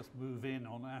you could just move in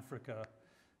on Africa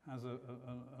has a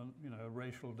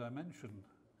racial dimension.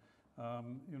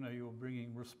 You're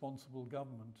bringing responsible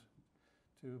government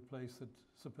to a place that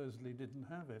supposedly didn't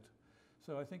have it.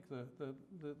 So I think the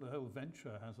whole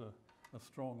venture has a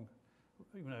strong,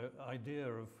 idea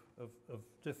of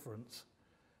difference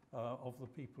of the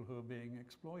people who are being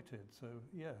exploited. So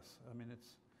yes, I mean,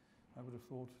 I would have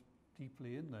thought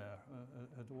deeply in there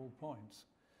at all points.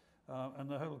 And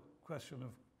the whole question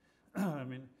of, I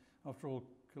mean, after all,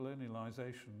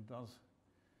 colonialization does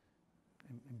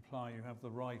imply you have the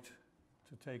right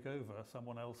to take over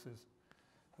someone else's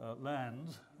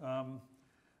land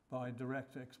by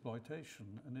direct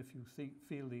exploitation. And if you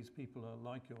feel these people are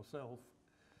like yourself,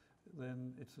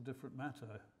 then it's a different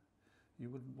matter. You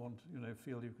wouldn't want,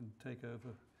 feel you can take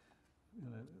over,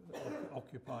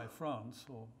 occupy France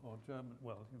or Germany.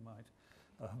 Well, you might,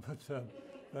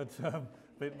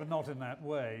 but not in that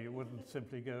way. You wouldn't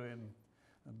simply go in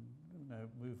and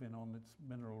move in on its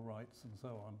mineral rights and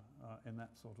so on in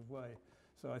that sort of way.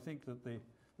 So I think that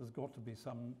there's got to be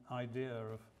some idea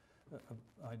of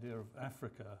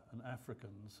Africa and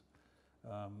Africans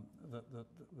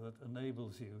that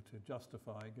enables you to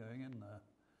justify going in there.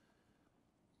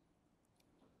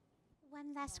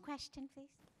 One last question,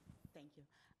 please. Thank you.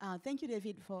 Thank you,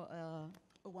 David, for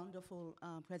a wonderful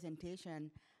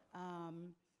presentation.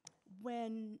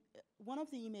 When one of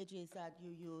the images that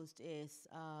you used is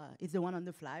the one on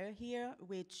the flyer here,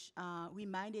 which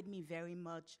reminded me very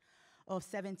much of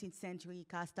 17th century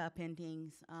casta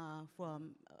paintings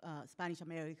from Spanish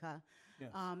America. Yes.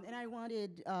 And I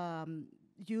wanted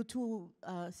you to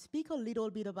speak a little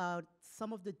bit about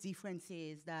some of the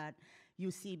differences that you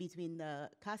see between the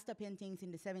casta paintings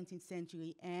in the 17th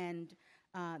century and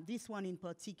this one in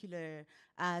particular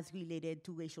as related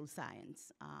to racial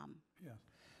science. Yes.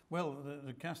 Well,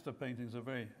 the casta paintings are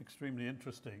extremely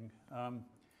interesting,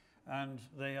 and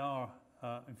they are,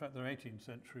 in fact, they're 18th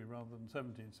century rather than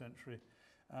 17th century,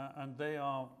 and they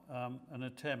are an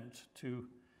attempt to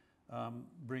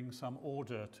bring some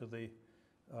order to the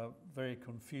very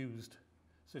confused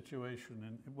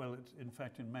situation in, well, it's in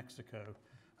fact in Mexico.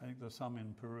 I think there's some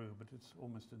in Peru, but it's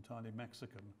almost entirely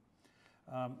Mexican.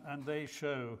 And they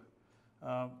show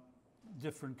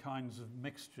different kinds of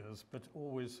mixtures, but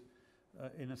always,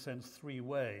 in a sense,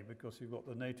 three-way, because you've got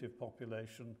the native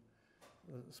population,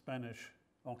 the Spanish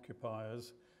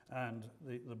occupiers, and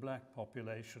the black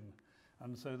population.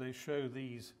 And so they show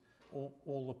these,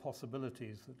 all the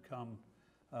possibilities that come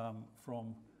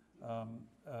from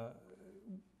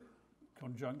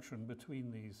conjunction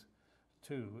between these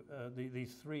two,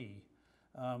 these three.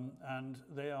 And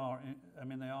they are, I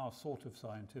mean, they are sort of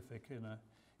scientific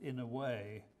in a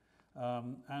way,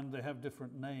 and they have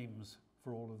different names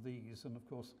for all of these. And of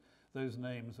course, those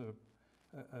names are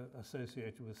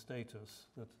associated with status.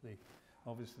 That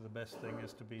obviously the best thing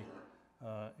is to be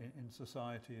in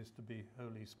society is to be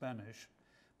wholly Spanish,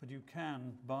 but you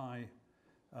can by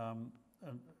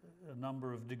a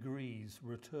number of degrees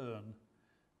return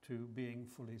to being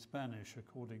fully Spanish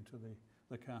according to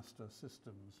the casta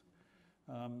systems.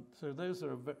 So those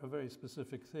are a very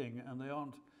specific thing, and they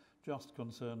aren't just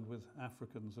concerned with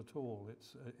Africans at all.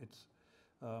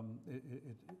 I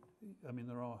mean,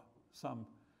 there are some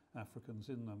Africans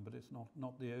in them, but it's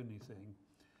not the only thing.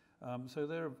 So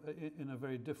they're in a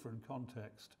very different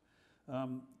context.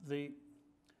 The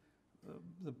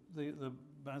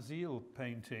Basile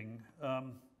painting,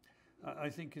 I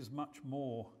think, is much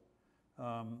more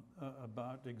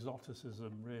about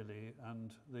exoticism, really,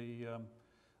 and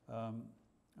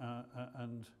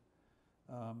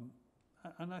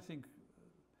and I think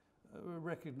a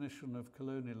recognition of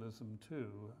colonialism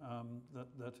too,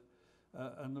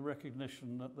 and the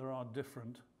recognition that there are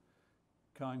different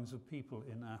kinds of people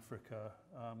in Africa,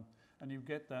 and you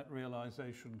get that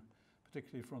realization,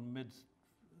 particularly from the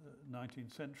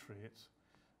mid-19th century. It's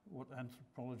what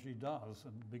anthropology does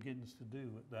and begins to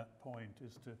do at that point,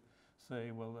 is to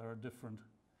say, well, there are different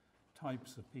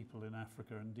types of people in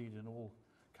Africa, indeed in all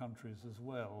countries as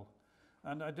well.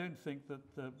 And I don't think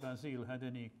that Basile had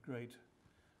any great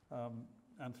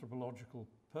anthropological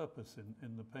purpose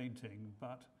in the painting,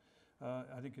 but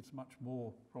I think it's much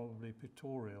more probably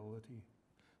pictorial, that he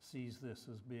sees this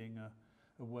as being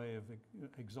a way of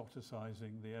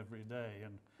exoticizing the everyday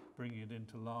and bringing it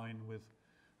into line with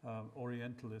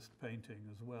Orientalist painting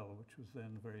as well, which was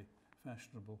then very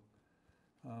fashionable.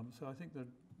 So I think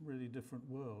they're really different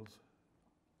worlds.